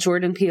about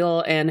Jordan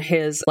Peele and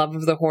his love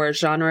of the horror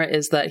genre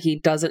is that he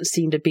doesn't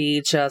seem to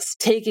be just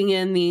taking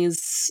in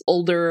these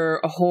older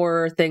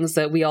horror things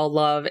that we all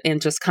love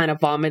and just kind of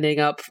vomiting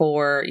up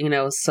for,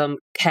 some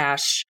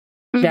cash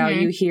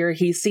value here.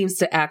 He seems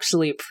to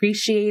actually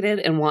appreciate it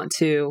and want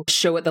to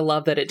show it the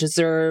love that it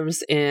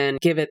deserves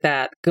and give it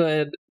that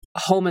good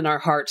home in our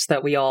hearts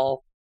that we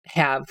all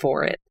have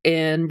for it.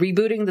 In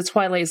rebooting The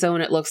Twilight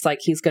Zone, it looks like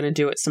he's going to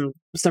do it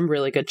some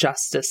really good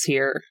justice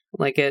here.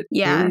 It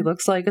really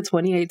looks like a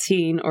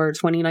 2018 or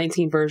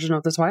 2019 version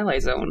of The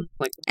Twilight Zone.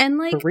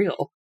 For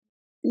real.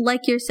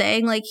 Like you're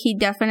saying, he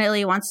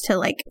definitely wants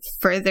to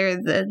further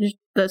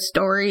the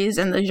stories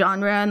and the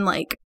genre and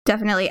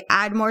definitely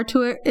add more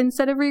to it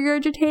instead of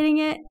regurgitating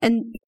it.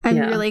 And I'm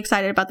really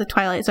excited about The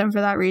Twilight Zone for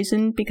that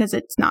reason, because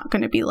it's not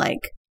going to be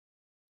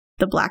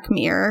the Black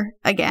Mirror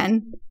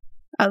again.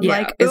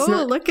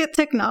 Look at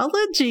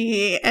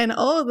technology and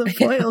the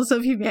foils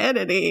of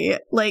humanity.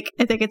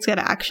 I think it's going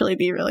to actually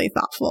be really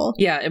thoughtful.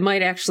 Yeah, it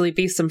might actually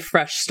be some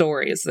fresh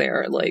stories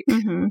there,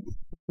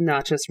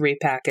 not just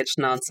repackaged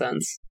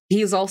nonsense.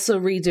 He's also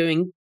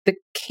redoing The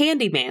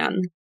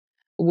Candyman,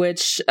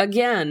 which,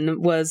 again,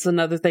 was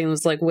another thing that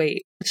was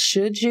wait,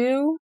 should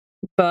you?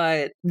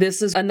 But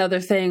this is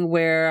another thing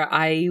where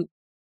I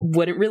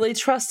wouldn't really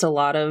trust a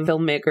lot of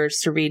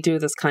filmmakers to redo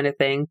this kind of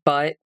thing,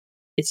 but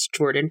it's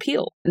Jordan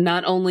Peele.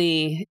 Not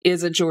only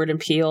is it Jordan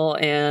Peele,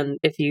 and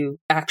if you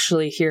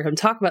actually hear him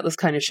talk about this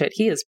kind of shit,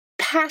 he is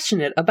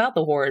passionate about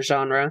the horror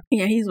genre.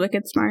 Yeah, he's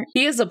wicked smart.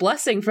 He is a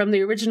blessing from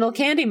the original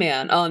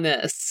Candyman on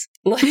this.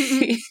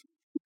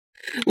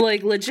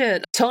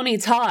 Legit. Tony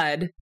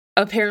Todd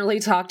apparently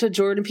talked to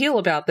Jordan Peele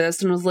about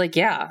this and was like,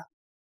 yeah,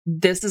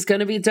 this is going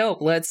to be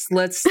dope. Let's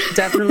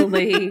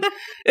definitely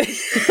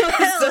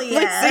see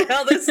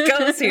how this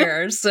goes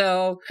here.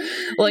 So,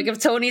 like, if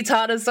Tony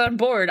Todd is on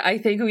board, I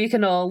think we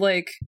can all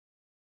like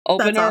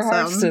open our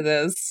hearts to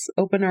this,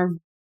 open our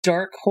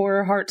dark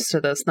horror hearts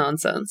to this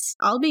nonsense.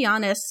 I'll be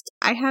honest,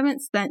 I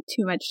haven't spent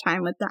too much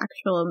time with the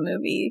actual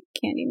movie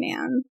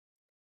Candyman.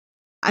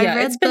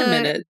 It's been a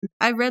minute.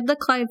 I read the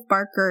Clive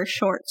Barker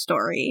short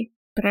story,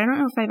 but I don't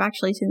know if I've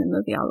actually seen the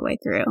movie all the way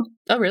through.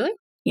 Oh, really?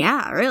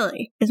 Yeah,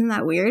 really. Isn't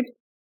that weird?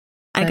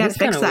 I gotta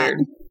fix that.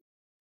 Weird.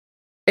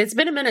 It's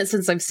been a minute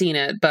since I've seen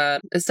it,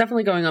 but it's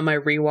definitely going on my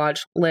rewatch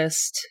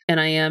list, and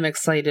I am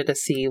excited to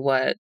see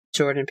what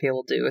Jordan Peele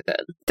will do with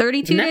it.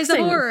 32 Days of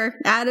Horror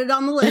added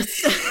on the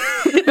list.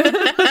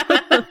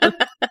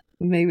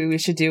 Maybe we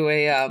should do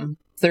a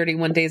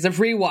 31 Days of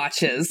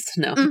Rewatches.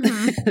 No.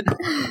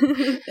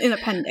 Mm-hmm. An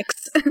appendix.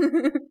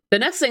 The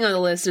next thing on the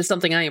list is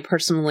something I am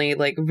personally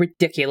like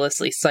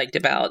ridiculously psyched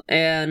about.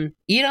 And,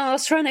 I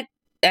was trying to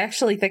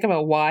actually think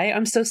about why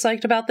I'm so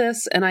psyched about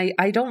this. And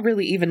I don't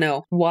really even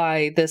know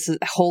why this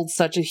holds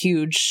such a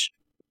huge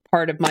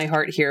part of my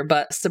heart here.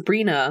 But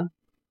Sabrina,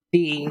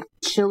 the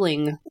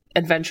chilling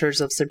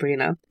adventures of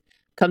Sabrina,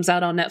 comes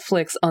out on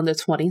Netflix on the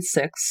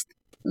 26th.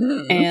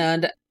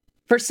 And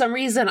for some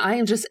reason, I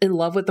am just in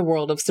love with the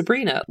world of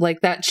Sabrina. Like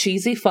that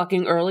cheesy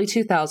fucking early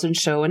 2000s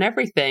show and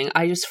everything.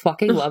 I just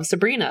fucking love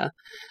Sabrina.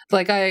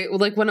 Like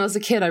when I was a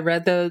kid, I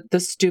read the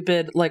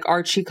stupid like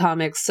Archie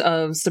comics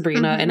of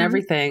Sabrina and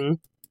everything.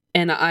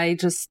 And I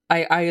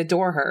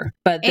adore her.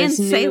 But this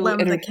and Salem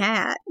the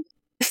cat.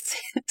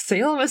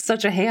 Salem is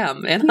such a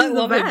ham, and I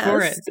love it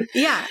for it.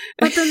 Yeah,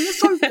 but then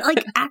this one's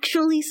like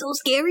actually so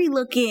scary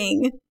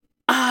looking.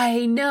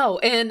 I know.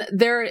 And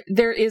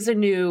there is a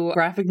new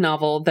graphic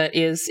novel that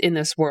is in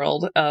this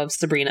world of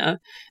Sabrina.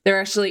 There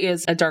actually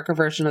is a darker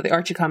version of the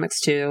Archie comics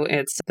too.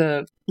 It's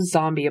the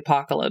zombie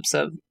apocalypse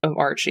of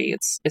Archie.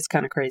 It's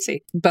kind of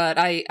crazy. But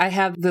I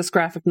have this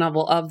graphic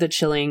novel of the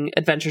chilling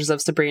adventures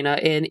of Sabrina,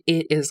 and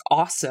it is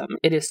awesome.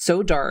 It is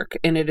so dark,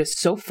 and it is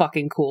so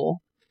fucking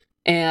cool.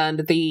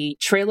 And the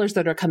trailers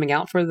that are coming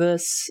out for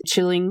this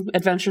Chilling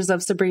Adventures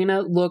of Sabrina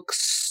look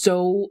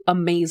so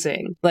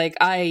amazing. Like,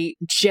 I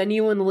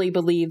genuinely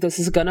believe this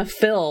is gonna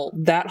fill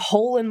that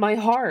hole in my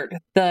heart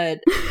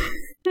that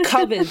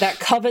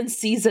Coven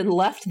season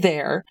left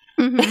there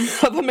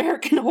of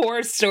American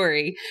Horror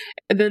Story.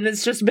 And then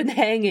it's just been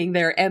hanging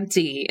there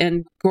empty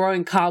and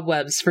growing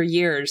cobwebs for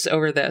years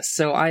over this.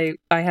 So I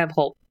have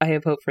hope. I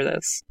have hope for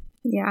this.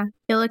 Yeah,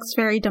 it looks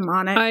very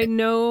demonic. I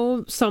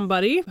know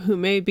somebody who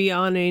may be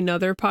on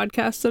another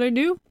podcast that I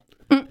do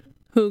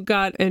who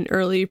got an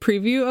early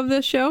preview of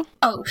this show.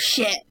 Oh,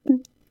 shit.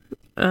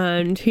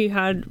 And he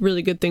had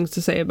really good things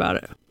to say about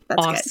it.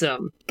 That's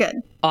awesome. Good.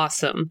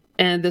 Awesome.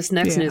 And this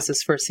next news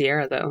is for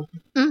Sierra, though.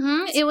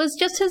 It was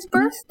just his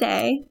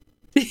birthday.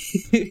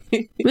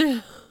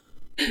 You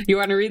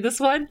want to read this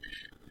one?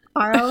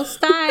 R.L.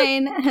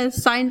 Stine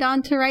has signed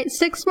on to write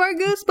 6 more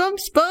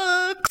Goosebumps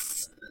books.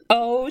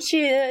 Oh,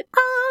 shit.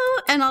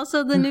 Oh, and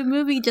also the new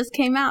movie just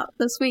came out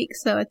this week,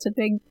 so it's a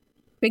big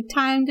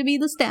time to be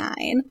the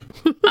Stein.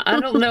 I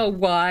don't know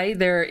why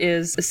there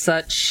is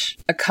such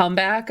a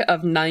comeback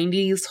of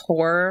 90s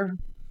horror,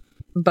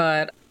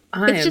 but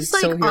I am so here for it. It's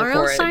just like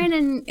R.L.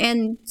 Stine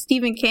and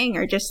Stephen King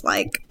are just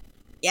like,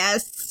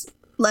 yes,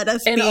 let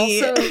us be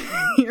also,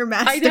 your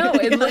master. I know,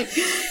 and like...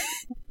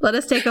 let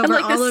us take over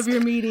all of your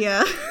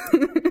media.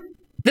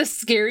 The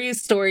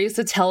scariest stories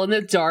to tell in the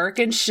dark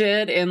and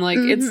shit, and like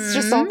it's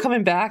just all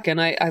coming back,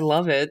 and I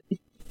love it.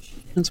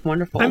 It's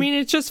wonderful. I mean,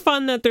 it's just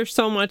fun that there's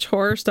so much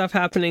horror stuff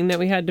happening that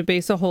we had to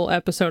base a whole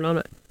episode on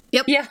it.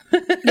 Yep. Yeah.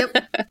 Yep.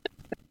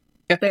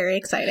 Very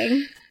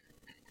exciting.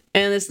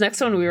 And this next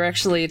one, we were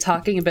actually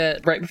talking a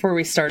bit right before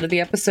we started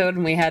the episode,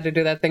 and we had to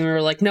do that thing. We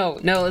were like, no,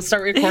 let's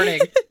start recording.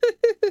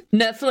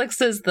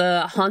 Netflix's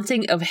The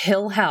Haunting of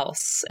Hill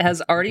House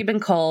has already been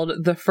called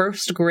the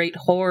first great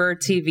horror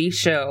TV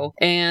show,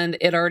 and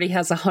it already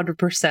has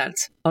 100%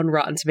 on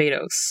Rotten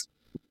Tomatoes.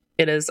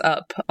 It is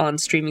up on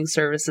streaming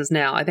services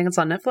now. I think it's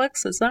on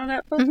Netflix. It's not on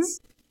Netflix?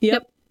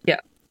 Yep.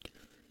 Yeah.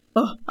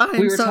 Oh,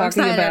 I'm so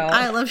excited.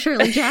 I love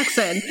Shirley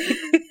Jackson.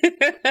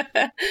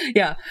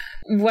 Yeah.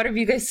 What have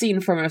you guys seen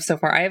from it so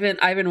far? I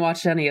haven't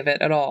watched any of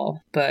it at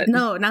all, but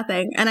no,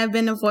 nothing. And I've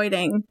been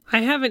avoiding. I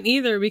haven't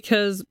either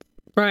because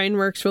Brian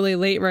works really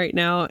late right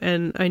now,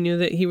 and I knew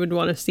that he would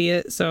want to see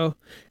it. So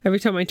every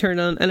time I turned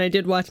on, and I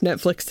did watch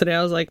Netflix today,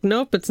 I was like,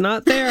 nope, it's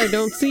not there. I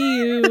don't see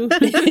you.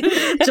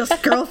 Just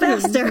scroll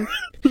faster.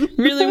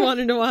 Really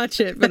wanted to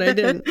watch it, but I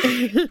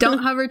didn't. Don't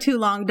hover too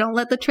long. Don't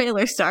let the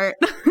trailer start.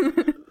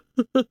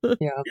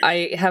 Yeah,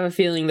 I have a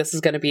feeling this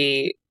is going to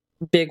be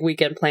big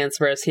weekend plans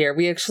for us here.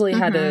 We actually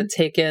had to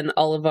take in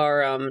all of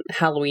our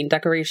Halloween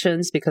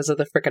decorations because of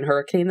the frickin'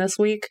 hurricane this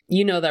week.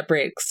 You know that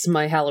breaks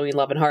my Halloween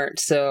love and heart.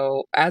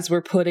 So as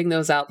we're putting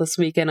those out this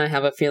weekend, I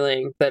have a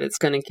feeling that it's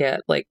going to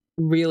get like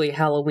really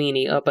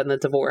Halloween-y up in the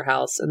DeVore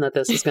house, and that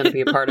this is going to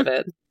be a part of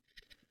it.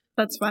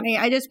 That's funny.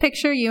 I just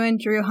picture you and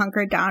Drew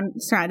hunkered down,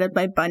 surrounded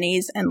by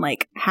bunnies and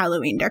like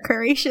Halloween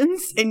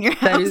decorations in your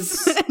house. That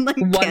is and, like,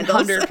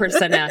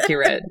 100%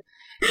 accurate.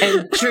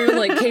 And Drew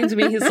like came to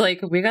me. He's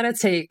like, "We gotta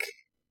take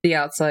the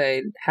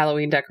outside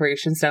Halloween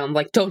decorations down." I'm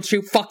like, "Don't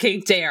you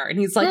fucking dare!" And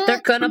he's like, "They're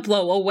gonna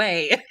blow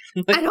away."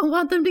 I don't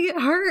want them to get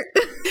hurt.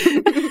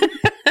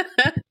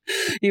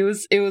 It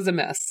was a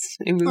mess.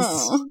 It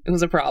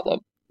was a problem.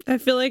 I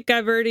feel like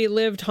I've already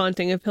lived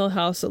haunting of Hill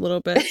House a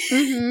little bit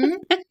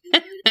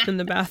in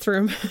the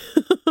bathroom.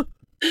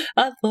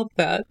 I love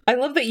that. I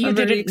love that you I've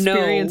already didn't know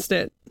experienced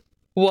it.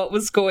 what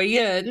was going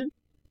in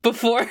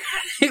before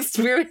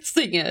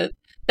experiencing it.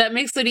 That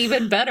makes it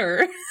even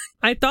better.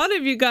 I thought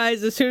of you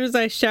guys as soon as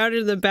I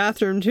shouted in the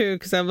bathroom too,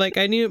 because I'm like,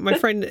 I knew my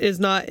friend is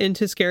not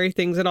into scary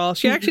things at all.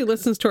 She actually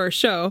listens to our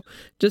show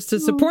just to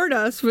support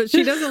us, but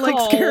she doesn't like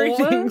scary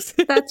things.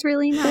 That's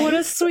really nice. What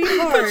a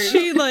sweetheart.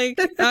 She like,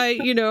 I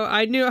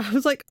knew, I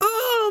was like,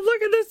 oh,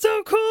 look at this,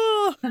 so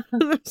cool.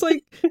 And I was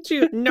like,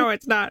 no,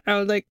 it's not. I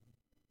was like,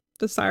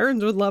 the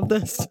sirens would love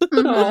this.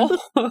 Oh.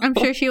 I'm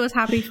sure she was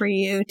happy for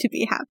you to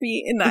be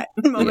happy in that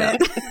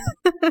moment.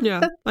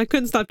 Yeah, I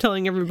couldn't stop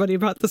telling everybody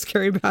about the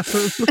scary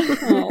bathroom.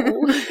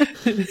 Oh.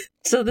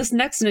 So this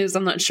next news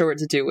I'm not sure what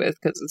to do with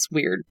because it's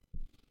weird.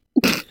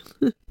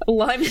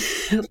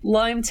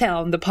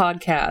 Limetown, the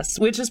podcast,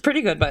 which is pretty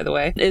good, by the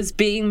way, is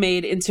being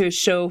made into a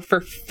show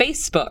for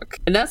Facebook.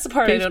 And that's the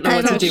part I don't know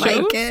what to do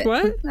like with. it.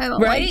 What? I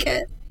don't Right? like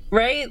it.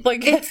 Right?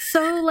 Like, It's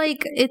so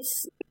like,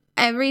 it's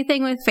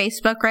everything with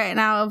Facebook right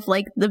now of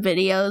like the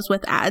videos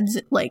with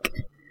ads. Like,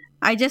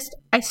 I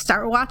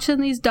start watching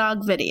these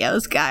dog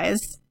videos,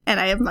 guys. And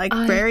I am like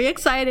very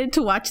excited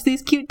to watch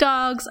these cute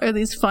dogs or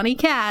these funny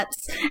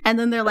cats. And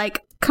then they're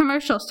like,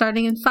 commercial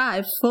starting in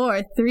 5,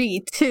 4,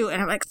 3, 2.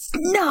 And I'm like,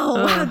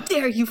 no, how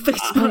dare you,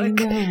 Facebook? I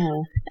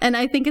know. And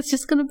I think it's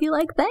just going to be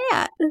like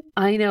that.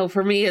 I know.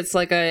 For me, it's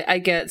like I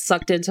get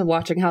sucked into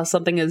watching how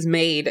something is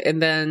made.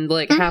 And then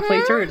like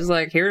halfway through, it's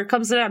like, here it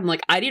comes it out. I'm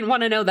like, I didn't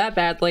want to know that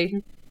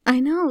badly. I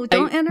know.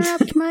 Don't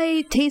interrupt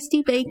my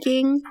tasty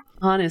baking.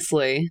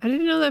 Honestly. I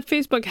didn't know that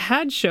Facebook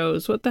had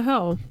shows. What the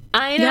hell?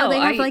 I know.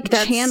 Yeah, they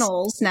have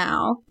channels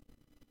now.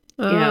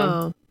 Oh.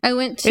 Yeah. I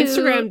went to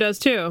Instagram does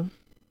too.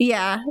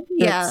 Yeah.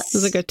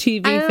 It's like a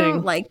TV I thing.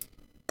 don't like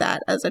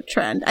that as a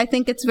trend. I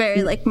think it's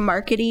very like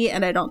markety,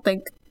 and I don't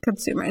think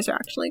consumers are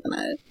actually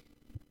gonna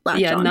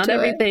latch onto not it.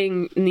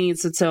 everything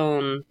needs its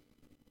own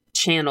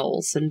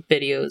channels and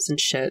videos and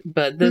shit.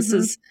 But this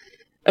is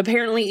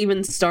apparently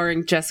even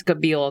starring Jessica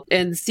Biel,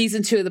 and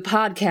season 2 of the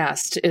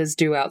podcast is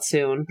due out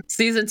soon.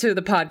 Season 2 of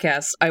the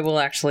podcast I will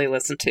actually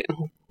listen to.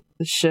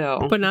 The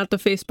show. But not the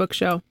Facebook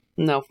show.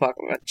 No, fuck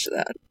much of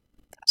that.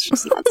 That's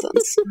just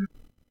nonsense.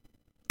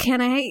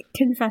 Can I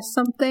confess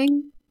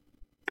something?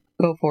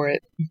 Go for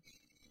it.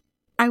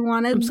 I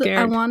wanted I'm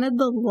scared.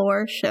 the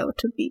lore show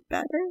to be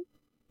better.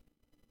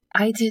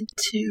 I did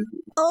too.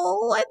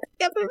 Oh, I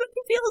think everybody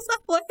feels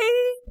that way.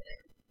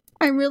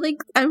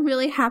 I'm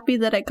really happy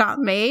that it got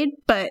made,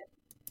 but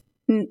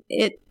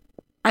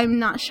I'm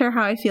not sure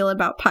how I feel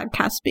about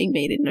podcasts being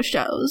made into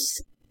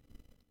shows.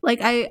 Like,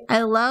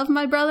 I love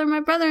My Brother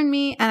and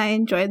Me, and I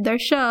enjoyed their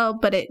show,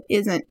 but it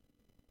isn't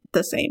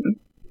the same.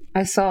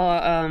 I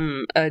saw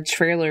a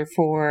trailer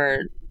for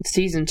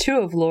season 2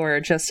 of Lore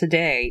just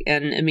today,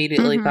 and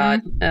immediately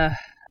thought,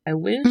 I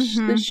wish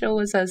the show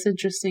was as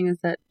interesting as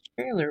that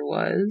trailer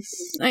was.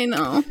 I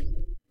know.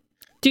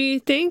 Do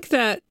you think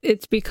that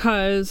it's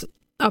because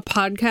a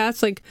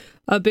podcast, like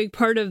a big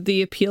part of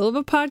the appeal of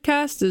a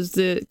podcast is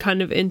the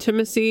kind of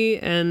intimacy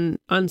and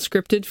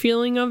unscripted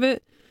feeling of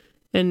it?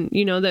 And,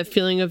 you know, that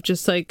feeling of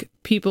just like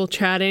people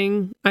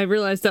chatting. I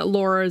realize that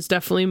Laura is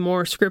definitely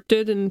more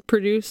scripted and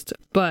produced,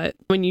 but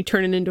when you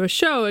turn it into a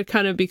show, it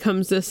kind of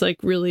becomes this like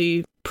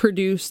really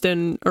produced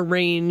and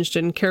arranged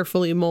and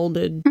carefully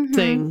molded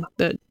thing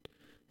that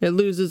it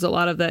loses a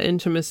lot of that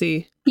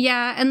intimacy.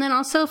 Yeah, and then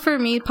also for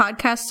me,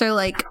 podcasts are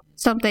like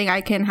something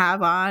I can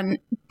have on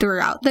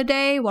throughout the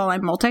day while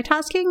I'm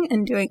multitasking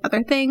and doing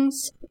other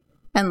things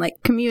and like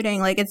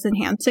commuting. Like, it's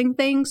enhancing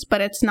things, but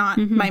it's not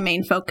my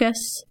main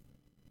focus.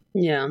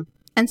 Yeah.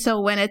 And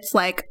so when it's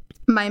like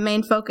my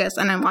main focus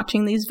and I'm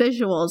watching these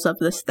visuals of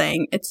this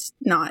thing, it's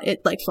not,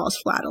 it like falls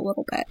flat a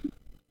little bit.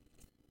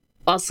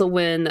 Also,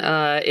 when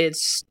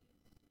it's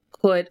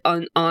put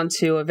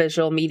onto a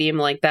visual medium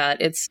like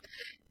that,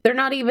 they're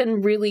not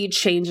even really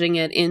changing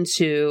it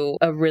into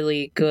a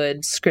really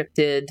good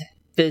scripted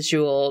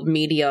visual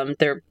medium.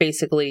 They're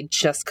basically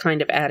just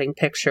kind of adding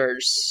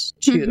pictures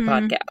to the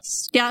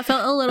podcast. Yeah, it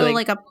felt a little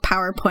like a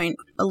PowerPoint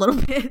a little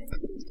bit.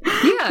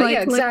 Yeah, like,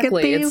 yeah,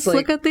 exactly.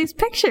 Look at these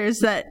pictures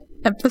that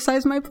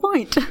emphasize my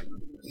point.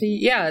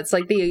 Yeah, it's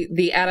like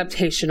the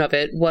adaptation of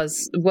it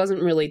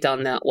wasn't really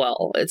done that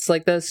well. It's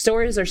like the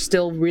stories are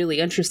still really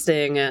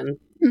interesting, and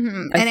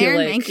and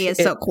Aaron Mahnke is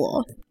so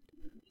cool.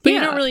 But you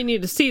don't really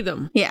need to see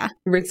them. Yeah.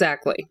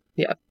 Exactly.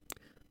 Yeah.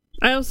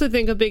 I also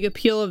think a big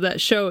appeal of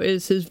that show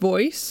is his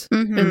voice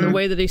and the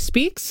way that he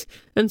speaks.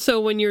 And so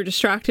when you're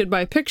distracted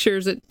by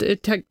pictures,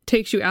 it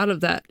takes you out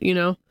of that, you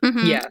know?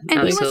 Yeah, And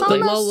he was absolutely.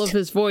 The lull of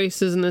his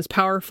voice isn't as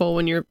powerful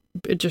when you're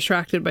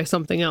distracted by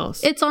something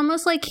else. It's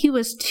almost like he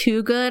was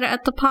too good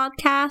at the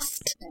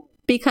podcast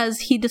because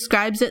he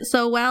describes it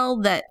so well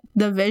that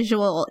the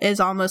visual is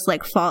almost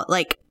like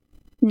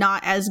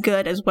not as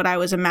good as what I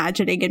was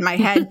imagining in my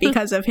head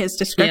because of his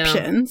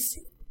descriptions.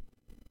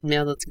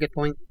 Yeah, that's a good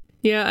point.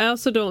 Yeah, I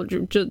also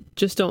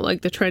just don't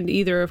like the trend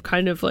either of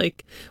kind of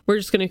like, we're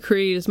just going to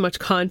create as much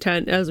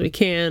content as we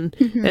can.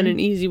 And an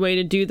easy way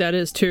to do that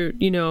is to,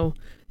 you know,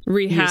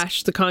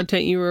 rehash the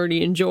content you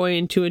already enjoy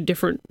into a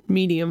different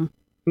medium.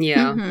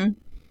 Yeah.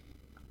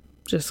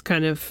 Just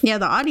kind of... Yeah,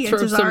 the audience throw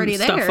is some already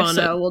stuff there, on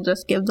so it. we'll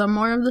just give them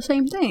more of the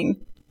same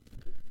thing.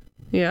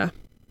 Yeah,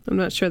 I'm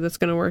not sure that's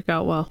going to work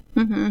out well.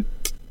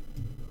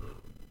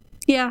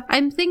 Yeah,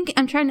 I'm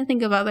trying to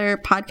think of other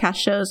podcast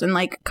shows, and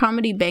like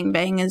Comedy Bang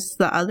Bang is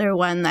the other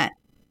one that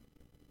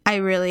I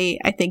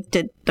think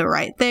did the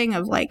right thing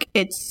of like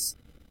it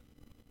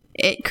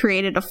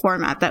created a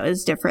format that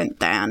was different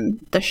than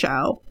the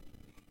show.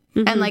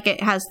 And like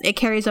it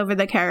carries over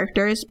the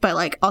characters, but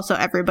like also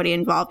everybody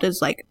involved is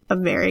like a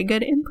very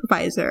good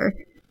improviser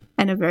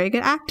and a very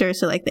good actor,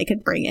 so like they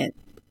could bring it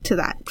to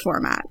that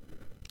format.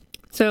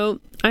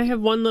 So I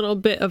have one little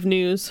bit of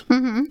news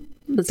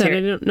that I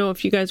don't know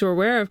if you guys were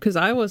aware of, because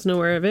I wasn't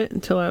aware of it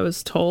until I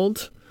was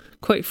told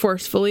quite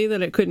forcefully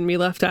that it couldn't be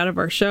left out of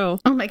our show.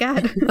 Oh my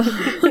god.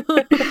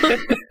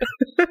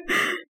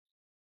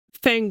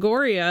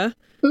 Fangoria,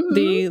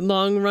 the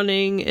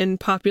long-running and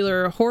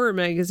popular horror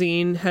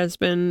magazine, has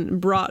been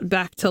brought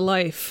back to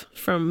life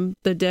from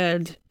the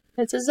dead.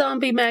 It's a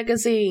zombie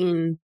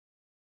magazine.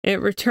 It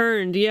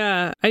returned,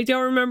 yeah. I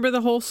don't remember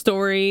the whole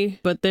story,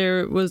 but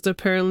there was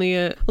apparently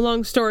a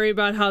long story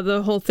about how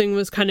the whole thing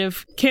was kind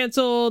of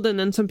canceled, and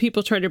then some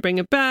people tried to bring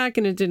it back,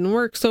 and it didn't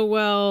work so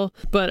well.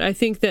 But I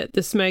think that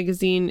this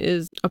magazine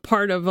is a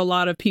part of a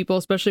lot of people,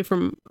 especially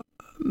from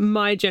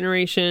my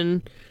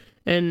generation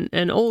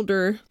and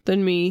older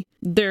than me.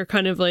 They're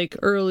kind of like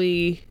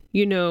early,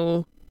 you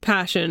know,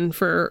 passion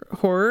for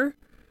horror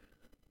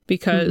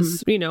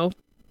because, you know,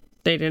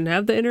 they didn't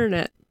have the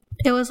internet.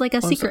 It was like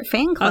a secret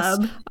fan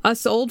club.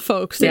 Us old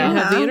folks didn't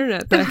have the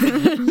internet back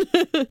then.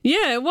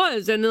 Yeah, it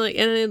was. And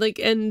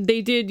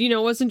they did, you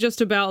know, it wasn't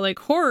just about like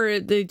horror.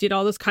 They did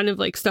all this kind of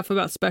like stuff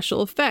about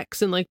special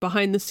effects and like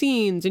behind the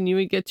scenes, and you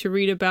would get to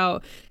read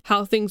about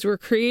how things were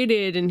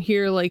created and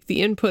hear like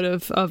the input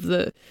of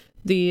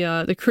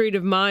the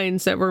creative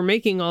minds that were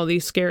making all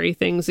these scary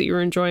things that you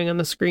were enjoying on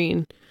the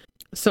screen.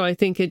 So I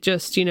think it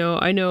just, you know,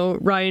 I know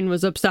Ryan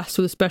was obsessed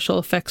with special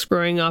effects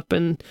growing up,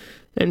 and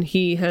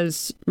he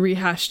has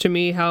rehashed to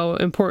me how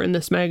important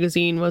this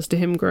magazine was to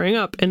him growing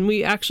up. And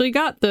we actually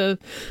got the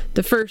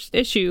first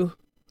issue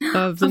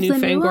of the new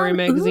Fangoria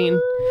magazine.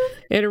 Ooh.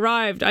 It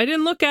arrived. I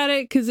didn't look at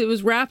it because it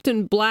was wrapped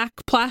in black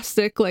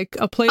plastic like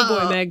a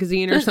Playboy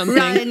magazine or something.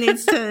 Ryan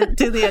needs to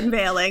do the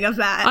unveiling of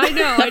that. I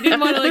know. I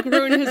didn't want to like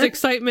ruin his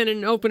excitement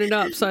and open it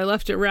up, so I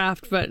left it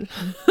wrapped. But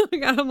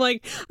I'm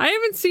like, I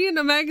haven't seen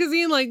a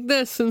magazine like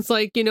this since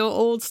like, you know,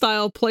 old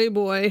style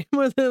Playboy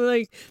where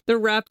they're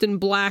wrapped in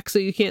black so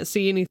you can't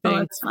see anything. Oh,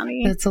 that's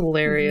funny. That's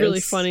hilarious.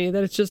 Really funny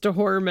that it's just a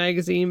horror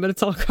magazine, but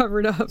it's all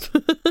covered up.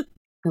 I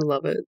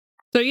love it.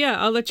 So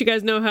yeah, I'll let you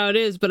guys know how it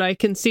is, but I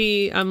can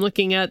see, I'm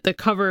looking at the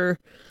cover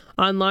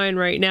online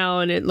right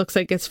now, and it looks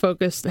like it's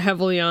focused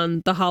heavily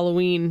on the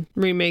Halloween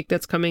remake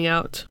that's coming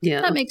out.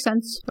 Yeah. That makes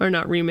sense. Or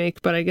not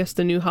remake, but I guess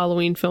the new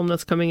Halloween film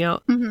that's coming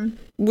out.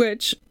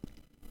 Which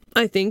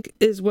I think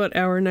is what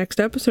our next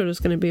episode is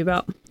going to be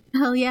about.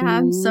 Hell yeah,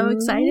 I'm so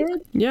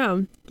excited. Yeah,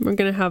 we're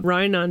going to have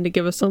Ryan on to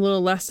give us a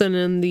little lesson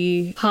in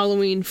the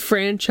Halloween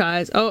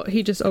franchise. Oh,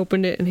 he just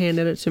opened it and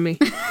handed it to me.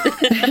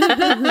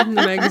 The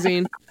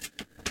magazine.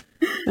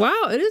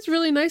 Wow, it is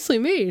really nicely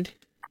made.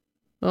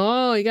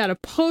 Oh, you got a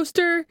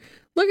poster.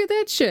 Look at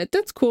that shit.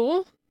 That's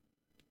cool.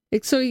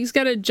 So he's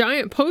got a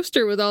giant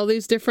poster with all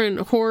these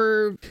different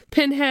horror,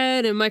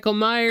 Pinhead and Michael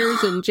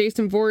Myers and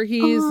Jason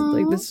Voorhees.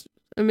 Like this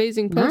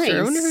amazing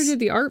poster. I wonder who did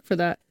the art for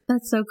that.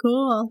 That's so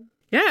cool.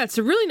 Yeah, it's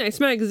a really nice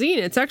magazine.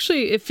 It's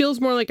actually, it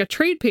feels more like a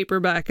trade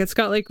paperback. It's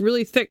got like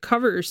really thick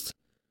covers.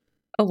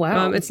 Oh,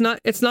 wow. It's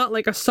not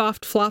like a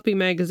soft floppy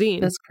magazine.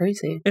 That's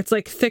crazy. It's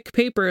like thick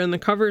paper and the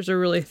covers are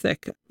really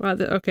thick. Wow,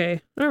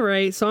 okay. All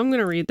right, so I'm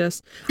going to read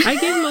this. I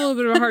gave him a little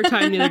bit of a hard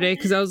time the other day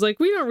because I was like,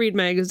 we don't read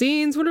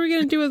magazines. What are we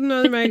going to do with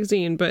another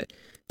magazine? But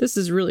this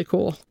is really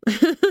cool.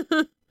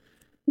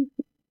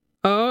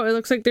 Oh, it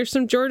looks like there's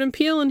some Jordan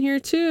Peele in here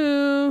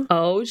too.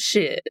 Oh,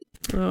 shit.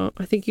 Oh,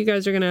 I think you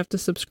guys are going to have to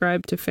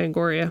subscribe to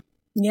Fangoria.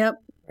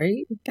 Yep.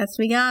 Right? Guess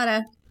we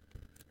gotta.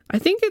 I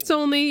think it's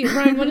only,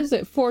 Ryan, what is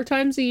it, 4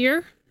 times a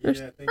year?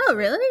 Oh,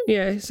 really?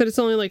 Yeah, he said it's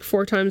only like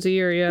 4 times a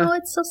year, yeah. Oh,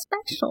 it's so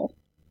special.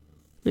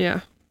 Yeah.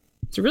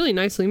 It's really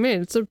nicely made.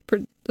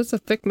 That's a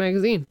thick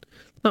magazine.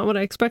 Not what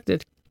I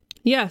expected.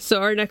 Yeah,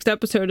 so our next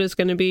episode is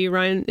going to be,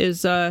 Ryan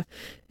is I'd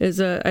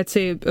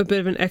say a bit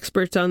of an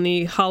expert on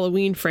the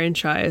Halloween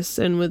franchise,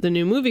 and with the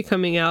new movie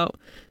coming out,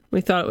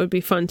 we thought it would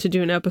be fun to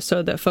do an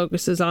episode that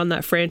focuses on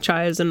that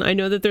franchise. And I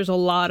know that there's a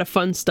lot of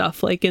fun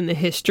stuff like in the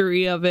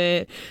history of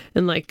it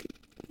and like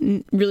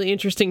really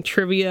interesting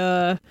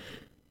trivia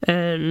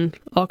and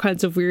all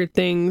kinds of weird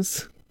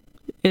things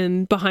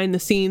and behind the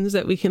scenes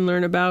that we can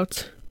learn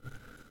about.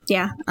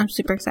 Yeah, I'm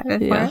super excited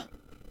for Yeah. it.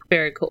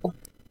 Very cool.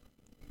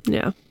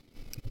 Yeah.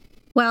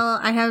 Well,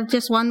 I have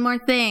just one more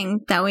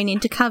thing that we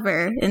need to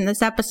cover in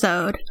this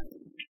episode.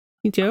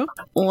 You do?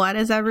 What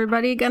is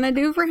everybody gonna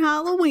do for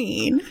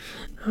Halloween?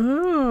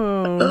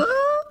 Oh.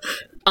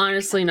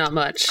 Honestly, not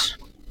much.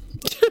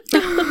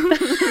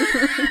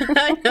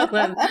 I know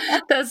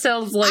that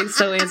sounds like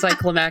so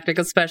anticlimactic,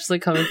 especially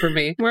coming from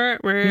me.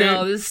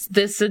 No,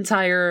 this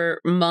entire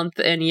month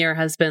and year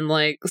has been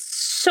like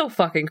so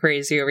fucking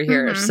crazy over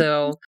here. Mhm.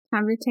 So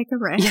Time to take a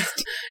rest. yeah,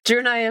 Drew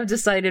and I have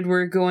decided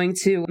we're going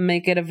to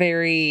make it a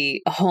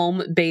very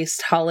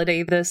home-based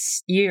holiday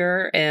this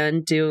year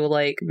and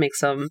make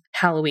some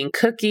Halloween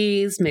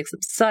cookies, make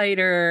some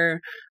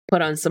cider,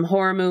 put on some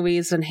horror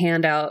movies, and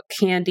hand out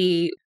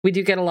candy. We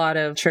do get a lot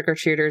of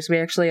trick-or-treaters. We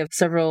actually have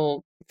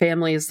several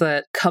families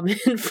that come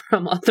in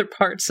from other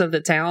parts of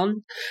the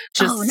town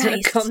just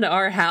to come to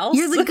our house.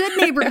 You're the good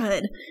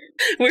neighborhood.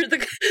 We're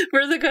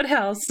the good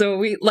house.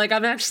 So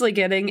I'm actually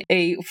getting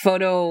a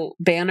photo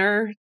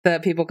banner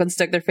that people can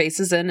stick their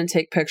faces in and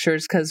take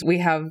pictures, because we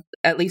have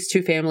at least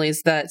 2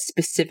 families that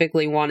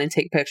specifically want to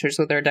take pictures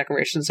with our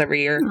decorations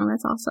every year. Oh,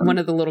 that's awesome. One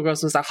of the little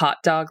girls was a hot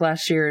dog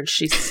last year, and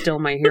she's still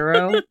my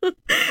hero.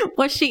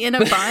 Was she in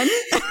a bun?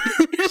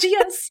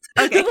 Yes.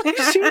 Okay.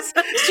 she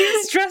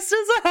was dressed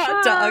as a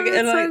hot dog,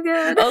 and so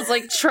good. I was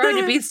like trying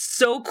to be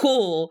so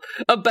cool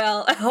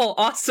about how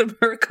awesome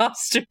her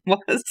costume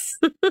was.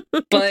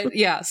 But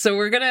yeah, so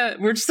we're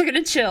just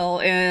gonna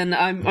chill, and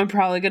I'm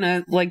probably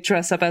gonna like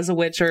dress up as a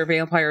witch or a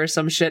vampire or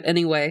some shit.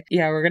 Anyway,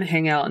 yeah, we're gonna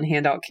hang out and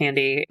hand out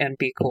candy and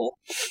be cool.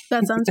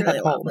 That sounds really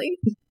lovely.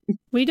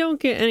 We don't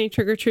get any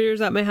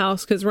trick-or-treaters at my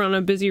house because we're on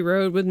a busy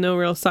road with no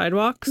real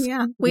sidewalks.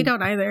 Yeah, we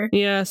don't either.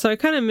 Yeah, so I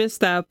kind of miss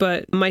that,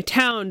 but my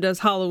town does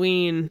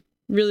Halloween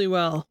really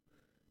well.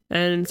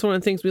 And it's one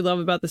of the things we love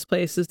about this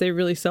place is they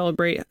really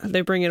celebrate.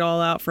 They bring it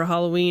all out for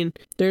Halloween.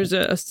 There's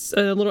a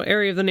little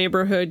area of the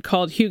neighborhood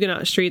called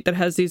Huguenot Street that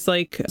has these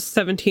like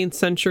 17th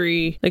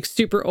century, like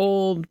super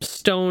old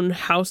stone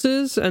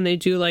houses, and they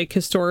do like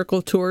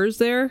historical tours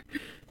there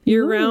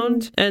year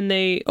round, and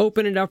they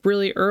open it up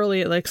really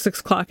early at like 6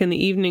 o'clock in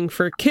the evening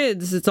for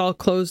kids. It's all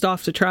closed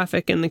off to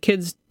traffic, and the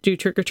kids do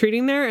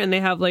trick-or-treating there, and they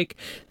have like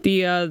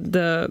the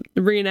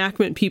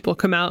reenactment people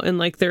come out in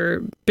like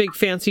their big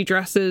fancy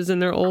dresses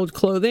and their old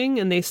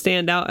clothing, and they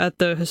stand out at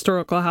the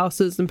historical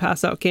houses and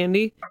pass out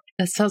candy.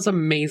 That sounds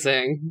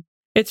amazing.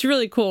 It's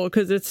really cool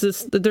because it's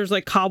just, there's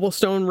like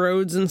cobblestone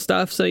roads and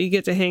stuff, so you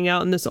get to hang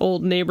out in this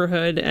old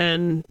neighborhood,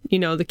 and you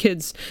know the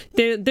kids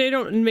they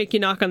don't make you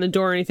knock on the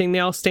door or anything. They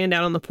all stand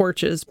out on the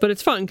porches, but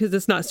it's fun because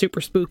it's not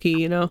super spooky,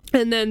 you know.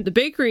 And then the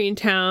bakery in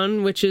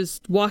town, which is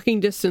walking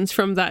distance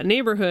from that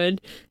neighborhood,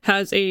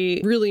 has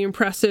a really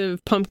impressive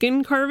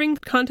pumpkin carving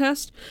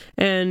contest,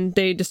 and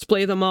they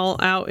display them all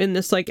out in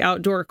this like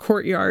outdoor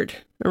courtyard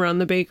around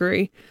the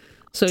bakery.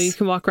 So you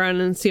can walk around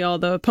and see all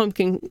the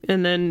pumpkin,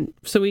 and then,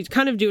 so we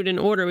kind of do it in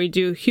order. We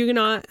do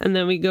Huguenot, and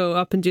then we go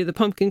up and do the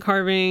pumpkin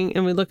carving,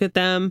 and we look at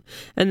them,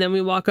 and then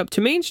we walk up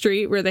to Main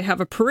Street, where they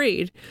have a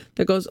parade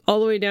that goes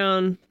all the way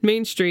down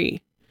Main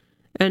Street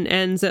and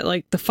ends at,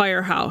 like, the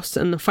firehouse,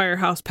 and the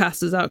firehouse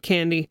passes out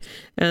candy,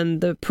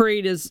 and the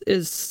parade is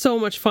so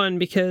much fun,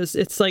 because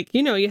it's, like,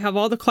 you know, you have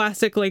all the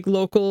classic, like,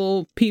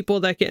 local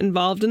people that get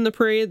involved in the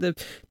parade,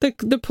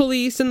 the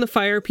police and the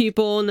fire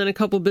people, and then a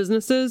couple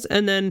businesses,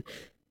 and then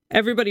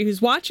everybody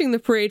who's watching the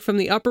parade from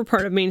the upper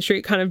part of Main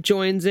Street kind of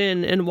joins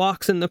in and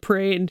walks in the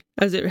parade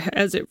as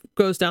it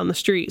goes down the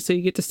street. So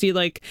you get to see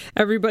like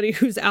everybody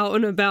who's out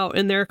and about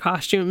in their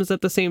costumes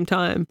at the same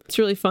time. It's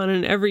really fun.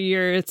 And every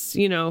year it's,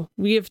 you know,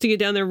 we have to get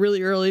down there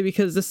really early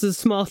because this is a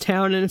small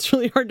town and it's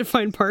really hard to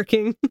find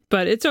parking.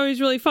 But it's always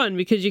really fun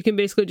because you can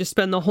basically just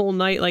spend the whole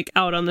night like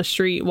out on the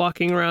street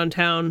walking around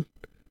town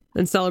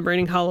and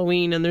celebrating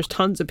Halloween, and there's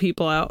tons of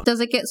people out. Does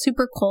it get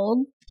super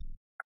cold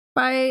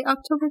by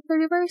October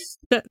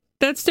 31st?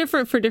 That's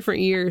different for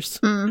different years.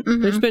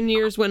 Mm-hmm. There's been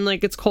years when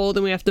like it's cold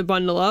and we have to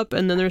bundle up,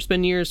 and then there's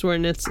been years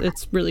when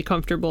it's really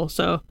comfortable.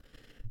 So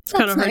it's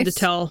kind of hard to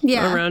tell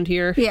around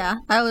here. Yeah,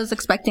 I was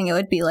expecting it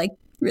would be like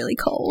really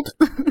cold.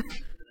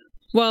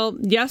 Well,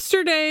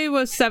 yesterday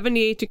was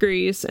 78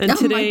 degrees, and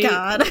today, oh my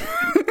God.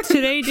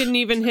 today didn't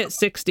even hit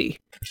 60.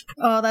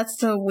 Oh, that's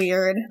so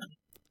weird.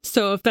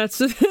 So if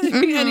that's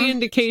any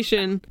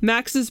indication,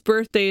 Max's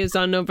birthday is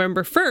on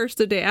November 1st,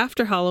 the day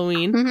after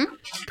Halloween,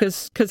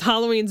 because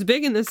Halloween's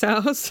big in this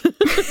house.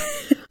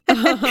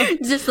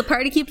 Just the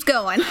party keeps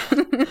going.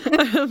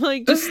 I'm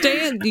like, just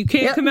stay in. You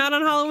can't come out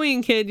on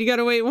Halloween, kid. You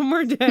gotta wait one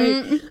more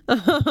day.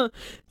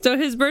 So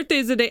his birthday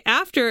is the day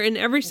after, and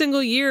every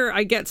single year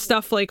I get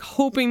stuff like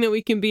hoping that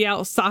we can be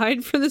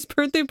outside for this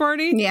birthday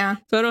party. Yeah.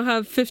 So I don't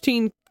have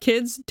 15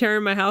 kids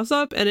tearing my house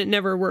up, and it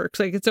never works.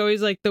 Like, it's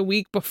always like the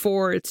week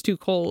before it's too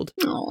cold.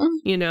 Aww.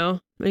 You know?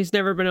 He's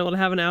never been able to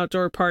have an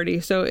outdoor party.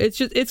 So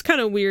it's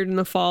kind of weird in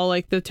the fall.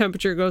 Like the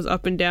temperature goes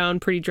up and down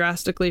pretty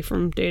drastically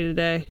from day to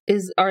day.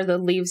 Are the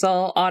leaves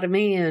all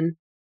autumny and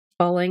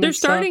falling? They're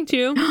starting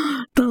to.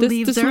 The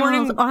leaves are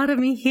morning, all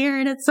autumny here,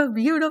 and it's so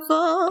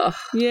beautiful.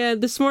 Yeah,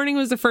 this morning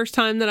was the first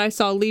time that I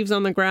saw leaves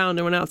on the ground.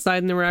 I went outside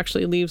and there were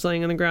actually leaves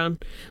laying on the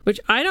ground, which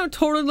I don't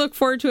totally look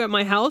forward to at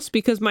my house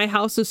because my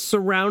house is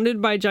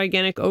surrounded by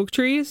gigantic oak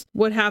trees.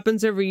 What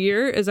happens every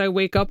year is I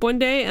wake up one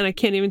day and I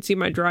can't even see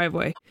my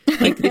driveway.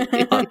 Like,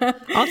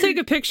 I'll take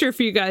a picture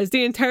for you guys.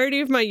 The entirety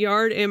of my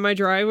yard and my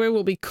driveway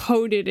will be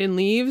coated in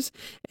leaves,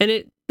 and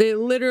it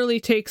literally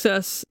takes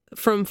us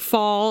from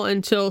fall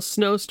until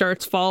snow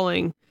starts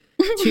falling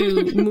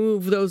to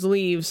move those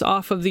leaves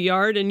off of the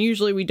yard, and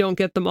usually we don't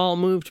get them all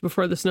moved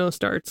before the snow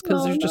starts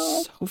because there's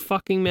just so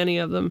fucking many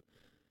of them.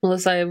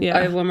 Melissa,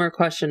 I have one more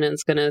question, and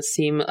it's going to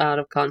seem out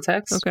of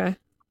context. Okay.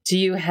 Do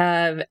you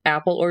have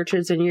apple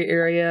orchards in your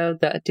area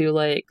that do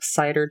like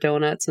cider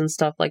donuts and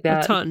stuff like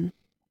that? A ton.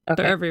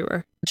 Okay. They're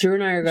everywhere. Drew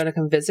and I are going to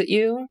come visit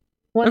you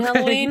one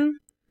Halloween.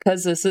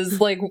 Because this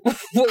is like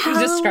what you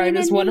described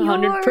as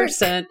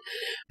 100%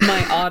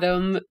 my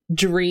autumn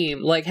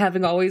dream. Like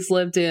having always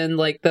lived in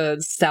like the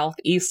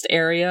southeast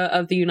area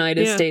of the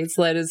United States,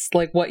 that is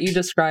like what you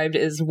described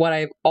is what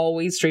I've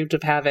always dreamed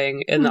of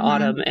having in the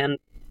autumn. And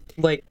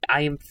like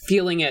I am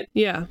feeling it.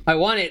 Yeah. I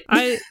want it.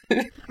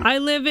 I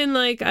live in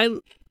like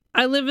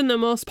I live in the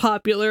most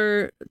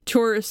popular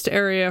tourist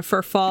area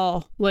for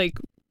fall, like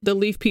the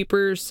leaf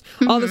peepers,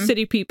 all the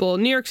city people.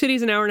 New York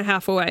City's an hour and a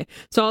half away.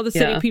 So all the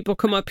city people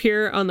come up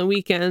here on the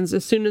weekends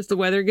as soon as the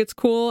weather gets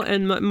cool.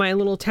 And my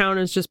little town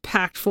is just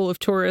packed full of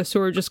tourists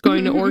who are just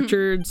going to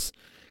orchards,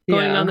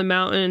 going on the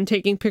mountain,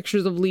 taking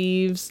pictures of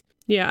leaves.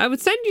 Yeah, I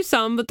would send you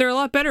some, but they're a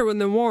lot better when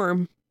they're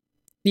warm.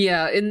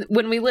 Yeah, and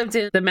when we lived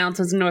in the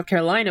mountains in North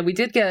Carolina, we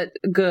did get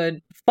good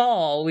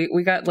fall.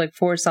 We got like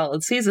 4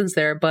 solid seasons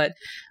there, but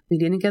we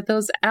didn't get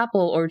those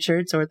apple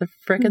orchards or the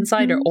frickin'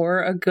 cider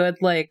or a good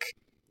like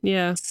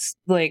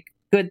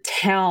good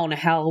town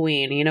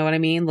Halloween, you know what I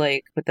mean?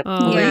 Like with the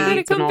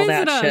parades and all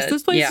that shit.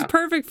 This place is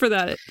perfect for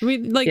that.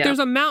 There's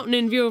a mountain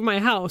in view of my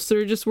house.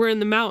 So we're in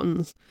the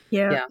mountains.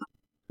 Yeah.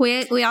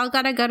 We all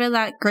gotta go to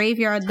that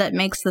graveyard that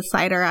makes the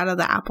cider out of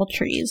the apple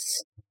trees.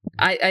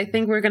 I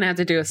think we're gonna have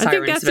to do a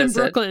Sirens visit. In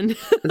Brooklyn.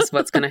 That's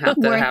what's gonna have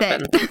to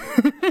happen.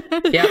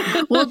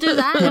 Yeah, we'll do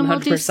that, 100%. And we'll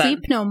do Sleep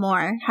No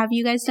More. Have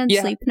you guys done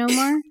Sleep No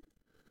More?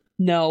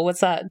 No,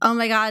 what's that? Oh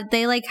my god,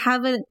 they like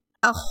have a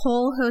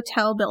whole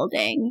hotel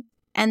building,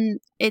 and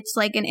it's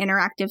like an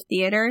interactive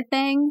theater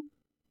thing,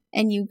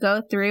 and you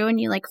go through and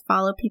you like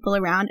follow people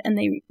around, and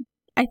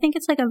I think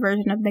it's like a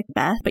version of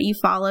Macbeth, but you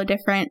follow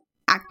different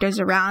actors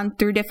around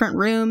through different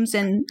rooms,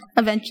 and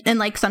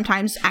like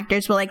sometimes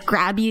actors will like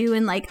grab you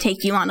and like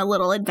take you on a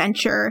little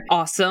adventure.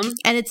 Awesome.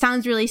 And it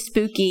sounds really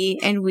spooky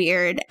and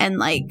weird and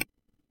like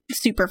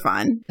super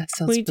fun. That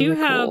sounds We do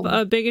have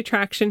a big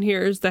attraction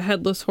here is the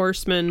Headless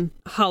Horseman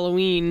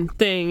Halloween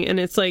thing, and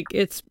it's like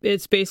it's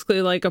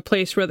basically like a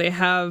place where they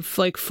have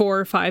like 4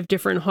 or 5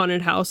 different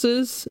haunted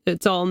houses.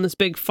 It's all in this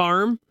big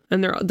farm,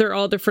 and they're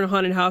all different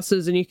haunted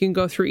houses, and you can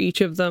go through each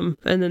of them.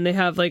 And then they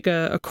have like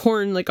a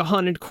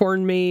haunted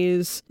corn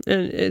maze,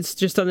 and it's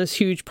just on this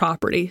huge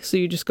property. So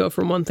you just go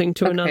from one thing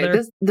to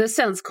another. This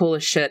sounds cool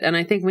as shit, and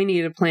I think we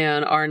need to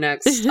plan our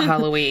next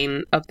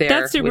Halloween up there.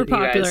 That's super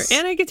popular.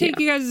 And I could take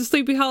you guys to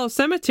Sleepy Hollow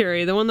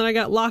Cemetery, the one that I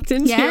got locked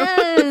into.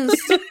 Yes!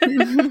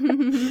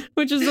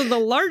 Which is the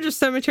largest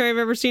cemetery I've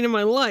ever seen in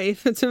my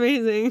life. It's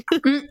amazing.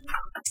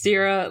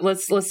 Sierra,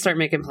 let's start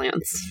making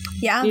plans.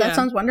 Yeah, that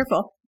sounds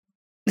wonderful.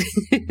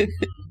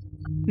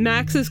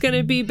 Max is going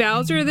to be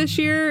Bowser this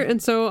year,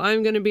 and so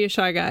I'm going to be a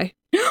Shy Guy.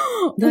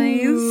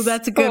 Nice. Ooh,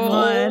 that's a good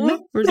one.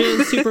 We're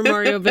doing Super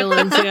Mario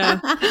villains, yeah.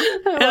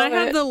 And I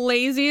have the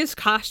laziest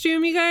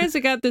costume, you guys. I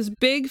got this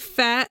big,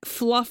 fat,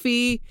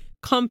 fluffy,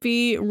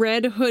 comfy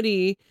red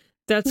hoodie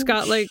that's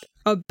got like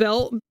a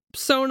belt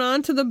sewn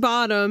onto the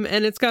bottom,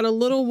 and it's got a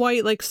little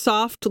white like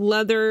soft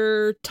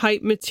leather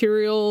type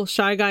material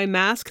Shy Guy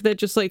mask that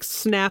just like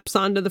snaps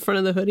onto the front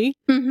of the hoodie.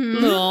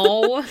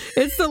 No.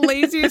 It's the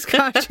laziest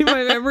costume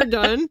I've ever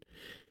done,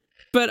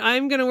 but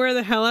I'm gonna wear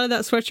the hell out of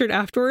that sweatshirt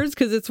afterwards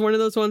because it's one of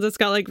those ones that's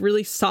got like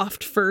really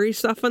soft furry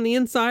stuff on the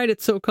inside.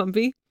 It's so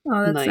comfy.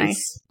 Oh, that's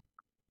nice.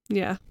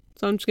 Yeah,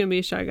 so I'm just gonna be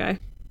a Shy Guy.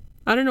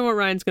 I don't know what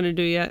Ryan's going to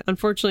do yet.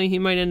 Unfortunately, he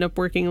might end up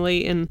working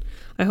late, and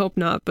I hope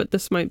not, but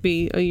this might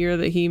be a year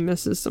that he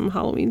misses some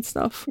Halloween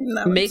stuff.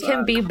 Make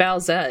him be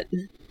Bowsette.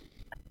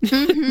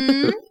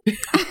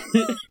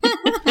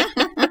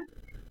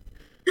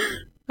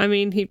 I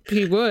mean,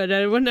 he would.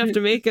 I wouldn't have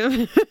to make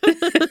him.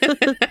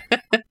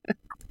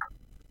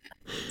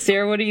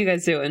 Sarah, what are you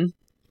guys doing?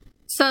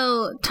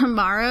 So,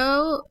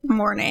 tomorrow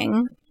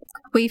morning,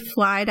 we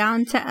fly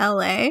down to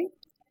LA,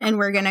 and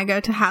we're going to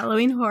go to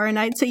Halloween Horror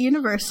Nights at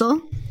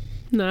Universal.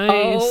 Nice.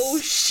 Oh,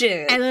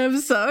 shit. And I'm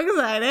so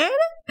excited.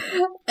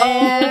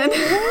 And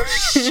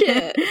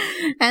shit.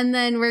 And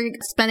then we're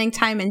spending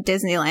time in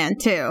Disneyland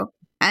too.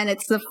 And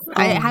it's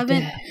I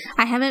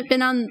haven't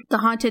been on the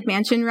Haunted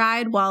Mansion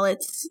ride while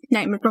it's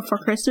Nightmare Before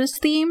Christmas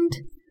themed.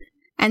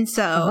 And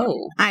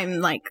so I'm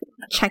like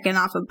checking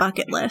off a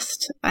bucket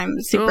list. I'm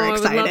super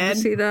excited. I would love to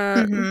see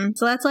that.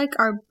 So that's like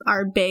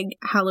our big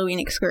Halloween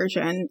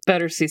excursion.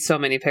 Better see so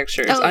many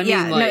pictures. Oh, I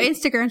mean,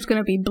 Instagram's going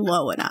to be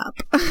blowing up.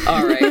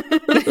 All right.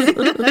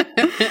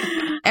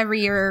 Every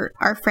year,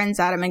 our friends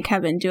Adam and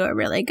Kevin do a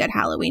really good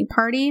Halloween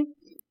party.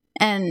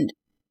 And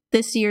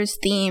this year's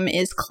theme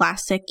is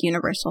classic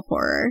Universal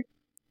horror.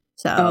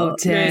 So,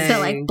 so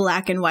like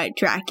black and white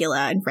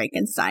Dracula and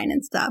Frankenstein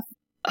and stuff.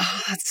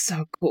 Oh, that's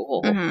so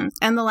cool.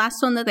 And the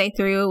last one that they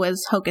threw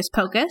was Hocus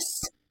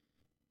Pocus.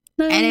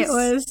 Nice. And it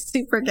was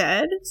super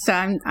good. So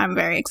I'm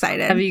very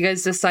excited. Have you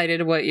guys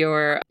decided what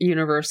your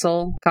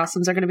Universal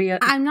costumes are going to be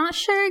yet? I'm not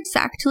sure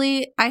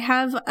exactly. I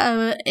have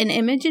an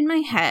image in my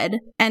head,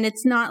 and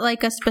it's not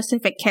like a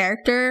specific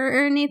character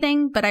or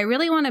anything, but I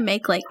really want to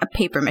make like a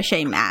paper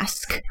mache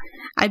mask.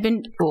 I've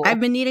been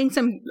needing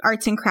some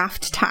arts and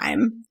craft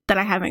time that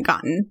I haven't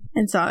gotten,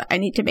 and so I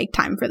need to make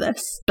time for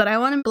this. But I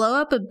want to blow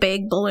up a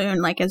big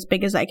balloon, like as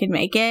big as I can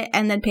make it,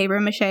 and then paper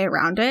mache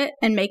around it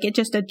and make it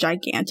just a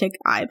gigantic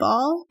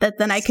eyeball that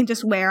then I can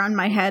just wear on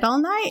my head all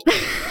night.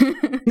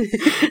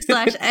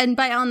 And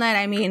by all night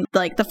I mean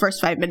like the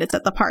first 5 minutes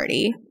at the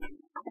party.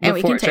 And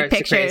we can take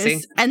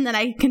pictures, and then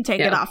I can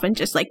take it off and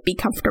just like be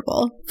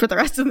comfortable for the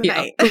rest of the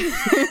night.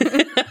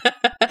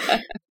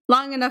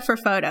 Long enough for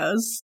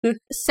photos.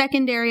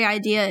 Secondary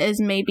idea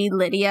is maybe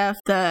Lydia,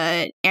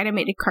 the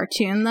animated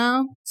cartoon,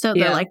 though. So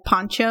the like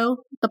poncho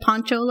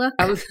look.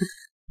 I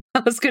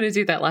was going to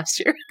do that last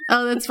year.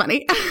 Oh, that's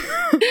funny.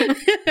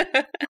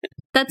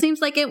 That seems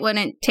like it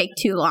wouldn't take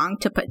too long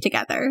to put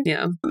together.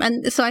 Yeah.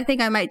 And so I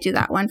think I might do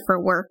that one for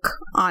work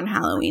on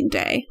Halloween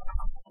Day.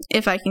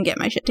 If I can get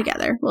my shit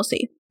together. We'll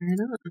see. I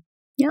know.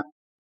 Yep.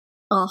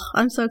 Oh,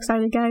 I'm so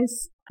excited,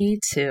 guys. Me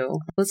too.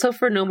 Let's hope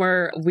for no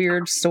more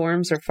weird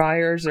storms or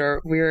fires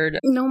or weird...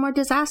 No more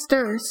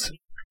disasters.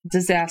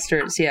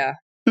 Disasters, yeah.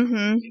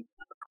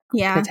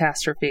 Yeah.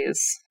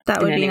 Catastrophes.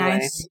 That would be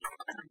nice.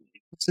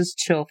 Let's just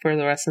chill for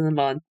the rest of the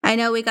month. I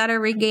know, we gotta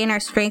regain our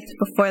strength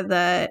before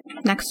the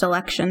next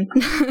election.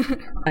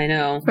 I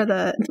know. For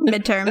the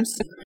midterms.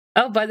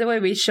 Oh, by the way,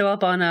 we show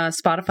up on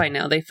Spotify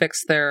now. They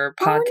fixed their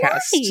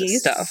podcast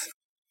stuff.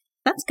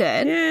 That's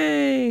good.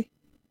 Yay!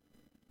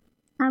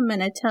 I'm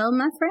gonna tell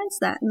my friends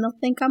that, and they'll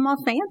think I'm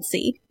all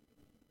fancy.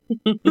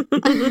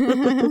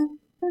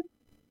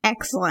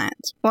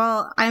 Excellent.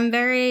 Well, I'm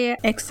very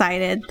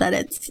excited that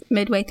it's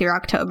midway through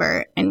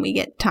October, and we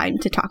get time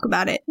to talk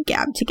about it,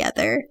 gab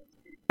together.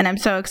 And I'm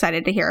so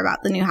excited to hear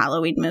about the new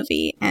Halloween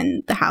movie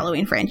and the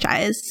Halloween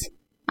franchise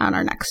on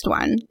our next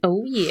one.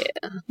 Oh, yeah.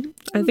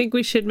 I think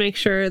we should make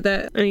sure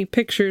that any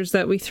pictures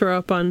that we throw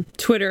up on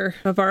Twitter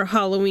of our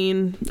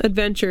Halloween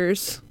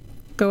adventures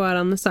go out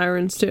on the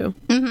Sirens, too.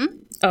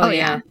 Oh,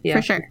 yeah,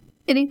 for sure.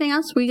 Anything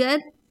else? We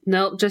good?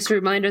 Nope, just a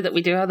reminder that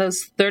we do have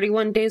those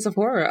 31 Days of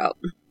Horror out.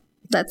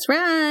 That's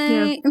right.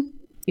 Yeah.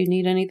 If you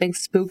need anything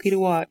spooky to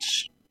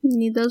watch. You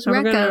need those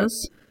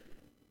recos.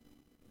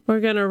 We're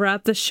gonna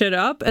wrap this shit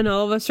up, and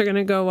all of us are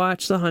gonna go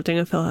watch The Haunting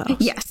of Hill House.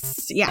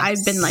 Yes. Yeah,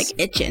 I've been like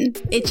itching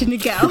to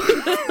go.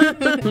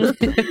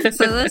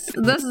 So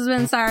this has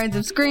been Sirens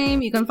of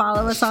Scream. You can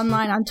follow us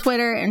online on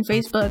Twitter and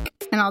Facebook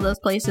and all those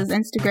places.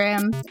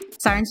 Instagram,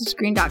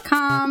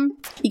 sirensofscream.com.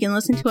 You can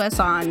listen to us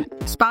on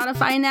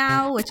Spotify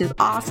now, which is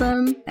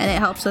awesome, and it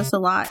helps us a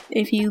lot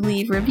if you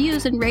leave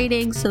reviews and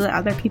ratings so that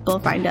other people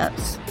find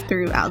us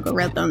through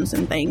algorithms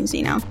and things,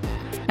 you know.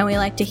 And we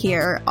like to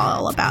hear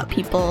all about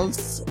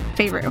people's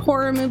favorite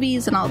horror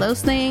movies and all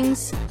those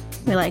things.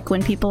 We like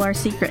when people are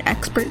secret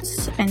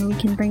experts and we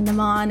can bring them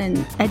on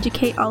and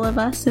educate all of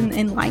us and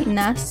enlighten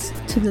us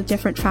to the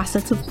different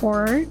facets of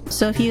horror.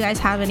 So if you guys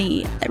have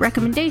any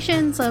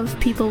recommendations of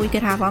people we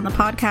could have on the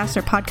podcast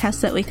or podcasts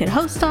that we could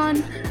host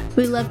on,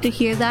 we'd love to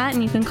hear that.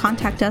 And you can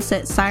contact us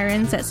at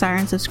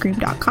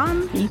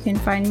sirens@sirensofscream.com. You can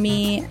find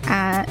me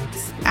at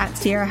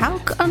Sierra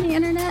Hauk on the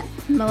internet.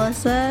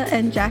 Melissa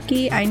and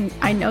Jackie,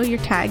 I know your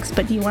tags,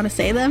 but do you want to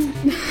say them?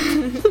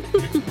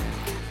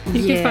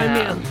 You can find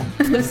me on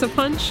Lissa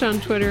Punch on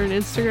Twitter and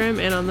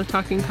Instagram, and on the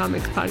Talking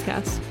Comics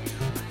podcast.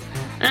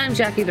 I'm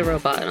Jackie the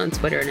Robot on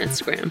Twitter and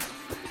Instagram.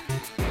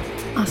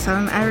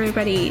 Awesome.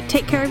 Everybody,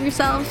 take care of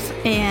yourselves,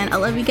 and I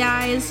love you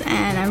guys,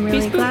 and I'm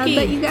really glad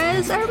that you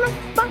guys are my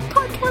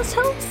podcast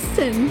hosts,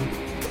 and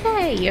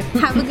hey,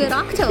 have a good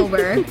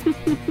October.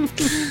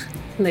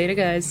 Later,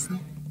 guys.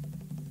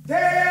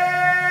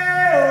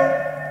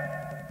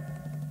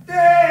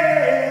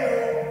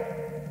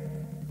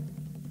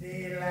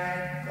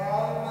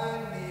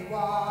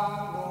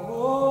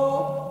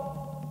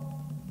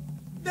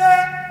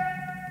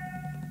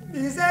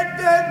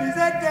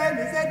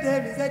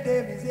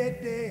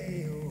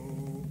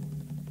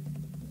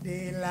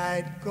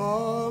 Daylight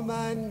come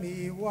and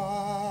me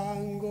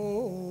want go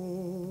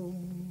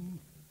home.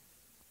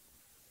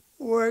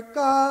 Work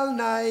all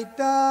night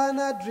and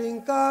a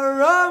drink a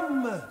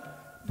rum.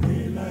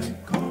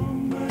 Daylight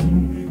come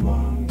and me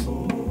want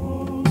go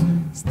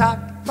home.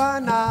 Stack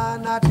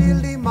banana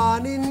till the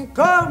morning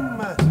come.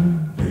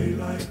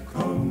 Daylight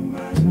come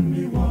and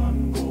me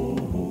want go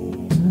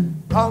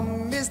home.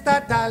 Come,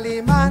 Mr.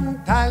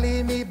 Tallyman.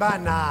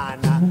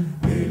 banana.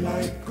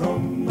 Daylight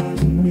come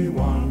and me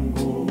want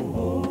go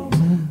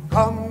home.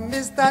 Come,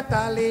 Mr.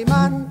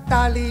 Tallyman,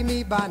 tally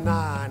me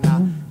banana.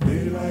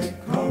 Daylight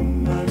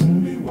come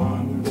and me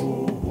want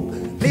go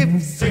home.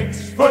 Live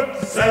 6 foot,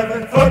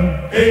 7 foot,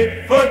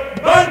 8 foot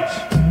bunch.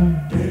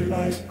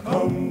 Daylight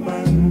come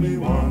and me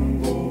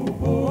want go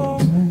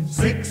home.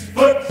 6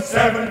 foot,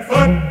 7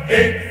 foot,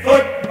 8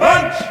 foot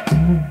bunch.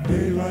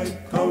 Daylight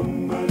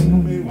come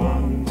and me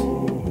want go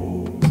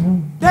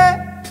home. Day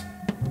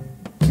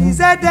is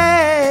a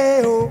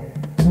day, oh.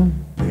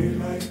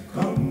 Daylight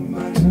come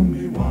and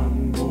me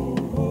want go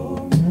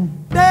home.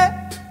 Day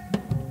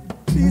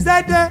is a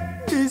day,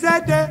 is a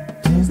day,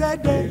 is a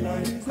day.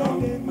 Daylight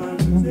come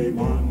and me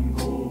want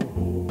go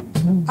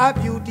home. A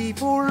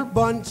beautiful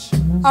bunch,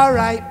 a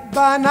ripe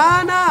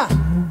banana.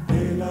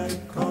 Daylight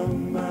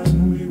come and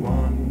we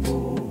want go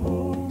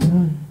home.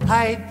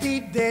 Hide the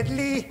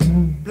deadly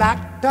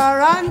black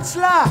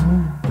tarantula.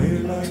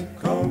 Daylight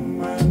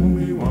come and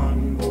we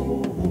want go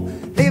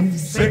home. Live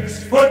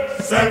 6 foot,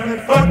 7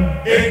 foot,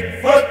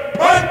 8 foot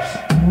bunch.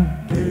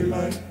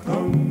 Daylight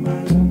come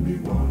and we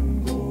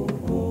want go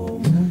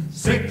home.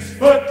 6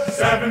 foot,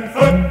 7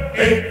 foot,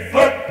 8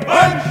 foot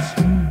bunch.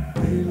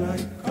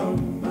 Daylight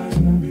come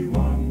and we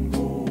want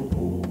go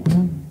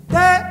home.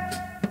 Day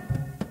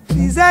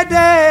is a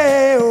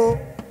day, oh.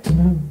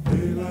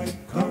 Daylight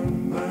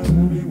come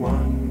and we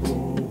want go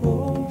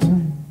home.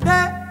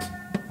 Day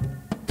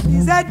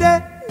is a day,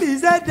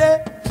 is a day,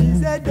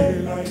 is a day.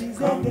 Daylight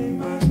come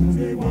and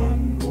we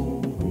want go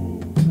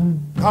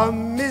home. Come,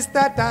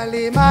 Mr.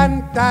 Tallyman,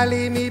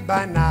 tally me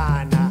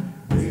banana.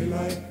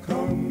 Daylight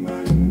come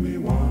and we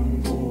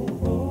want go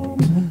home.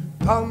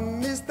 Come,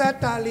 Mr.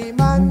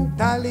 Tallyman,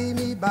 tally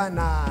me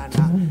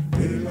banana.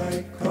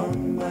 Daylight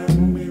come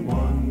and we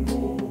want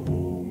go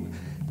home.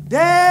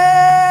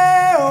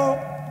 Day-o,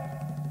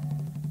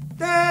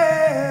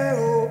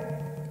 day-o.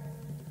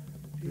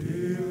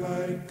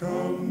 Daylight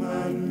come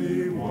and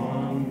me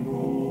want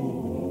go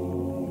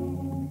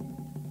home.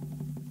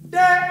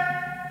 Day,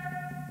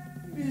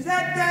 is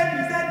that day,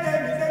 is that day,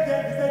 is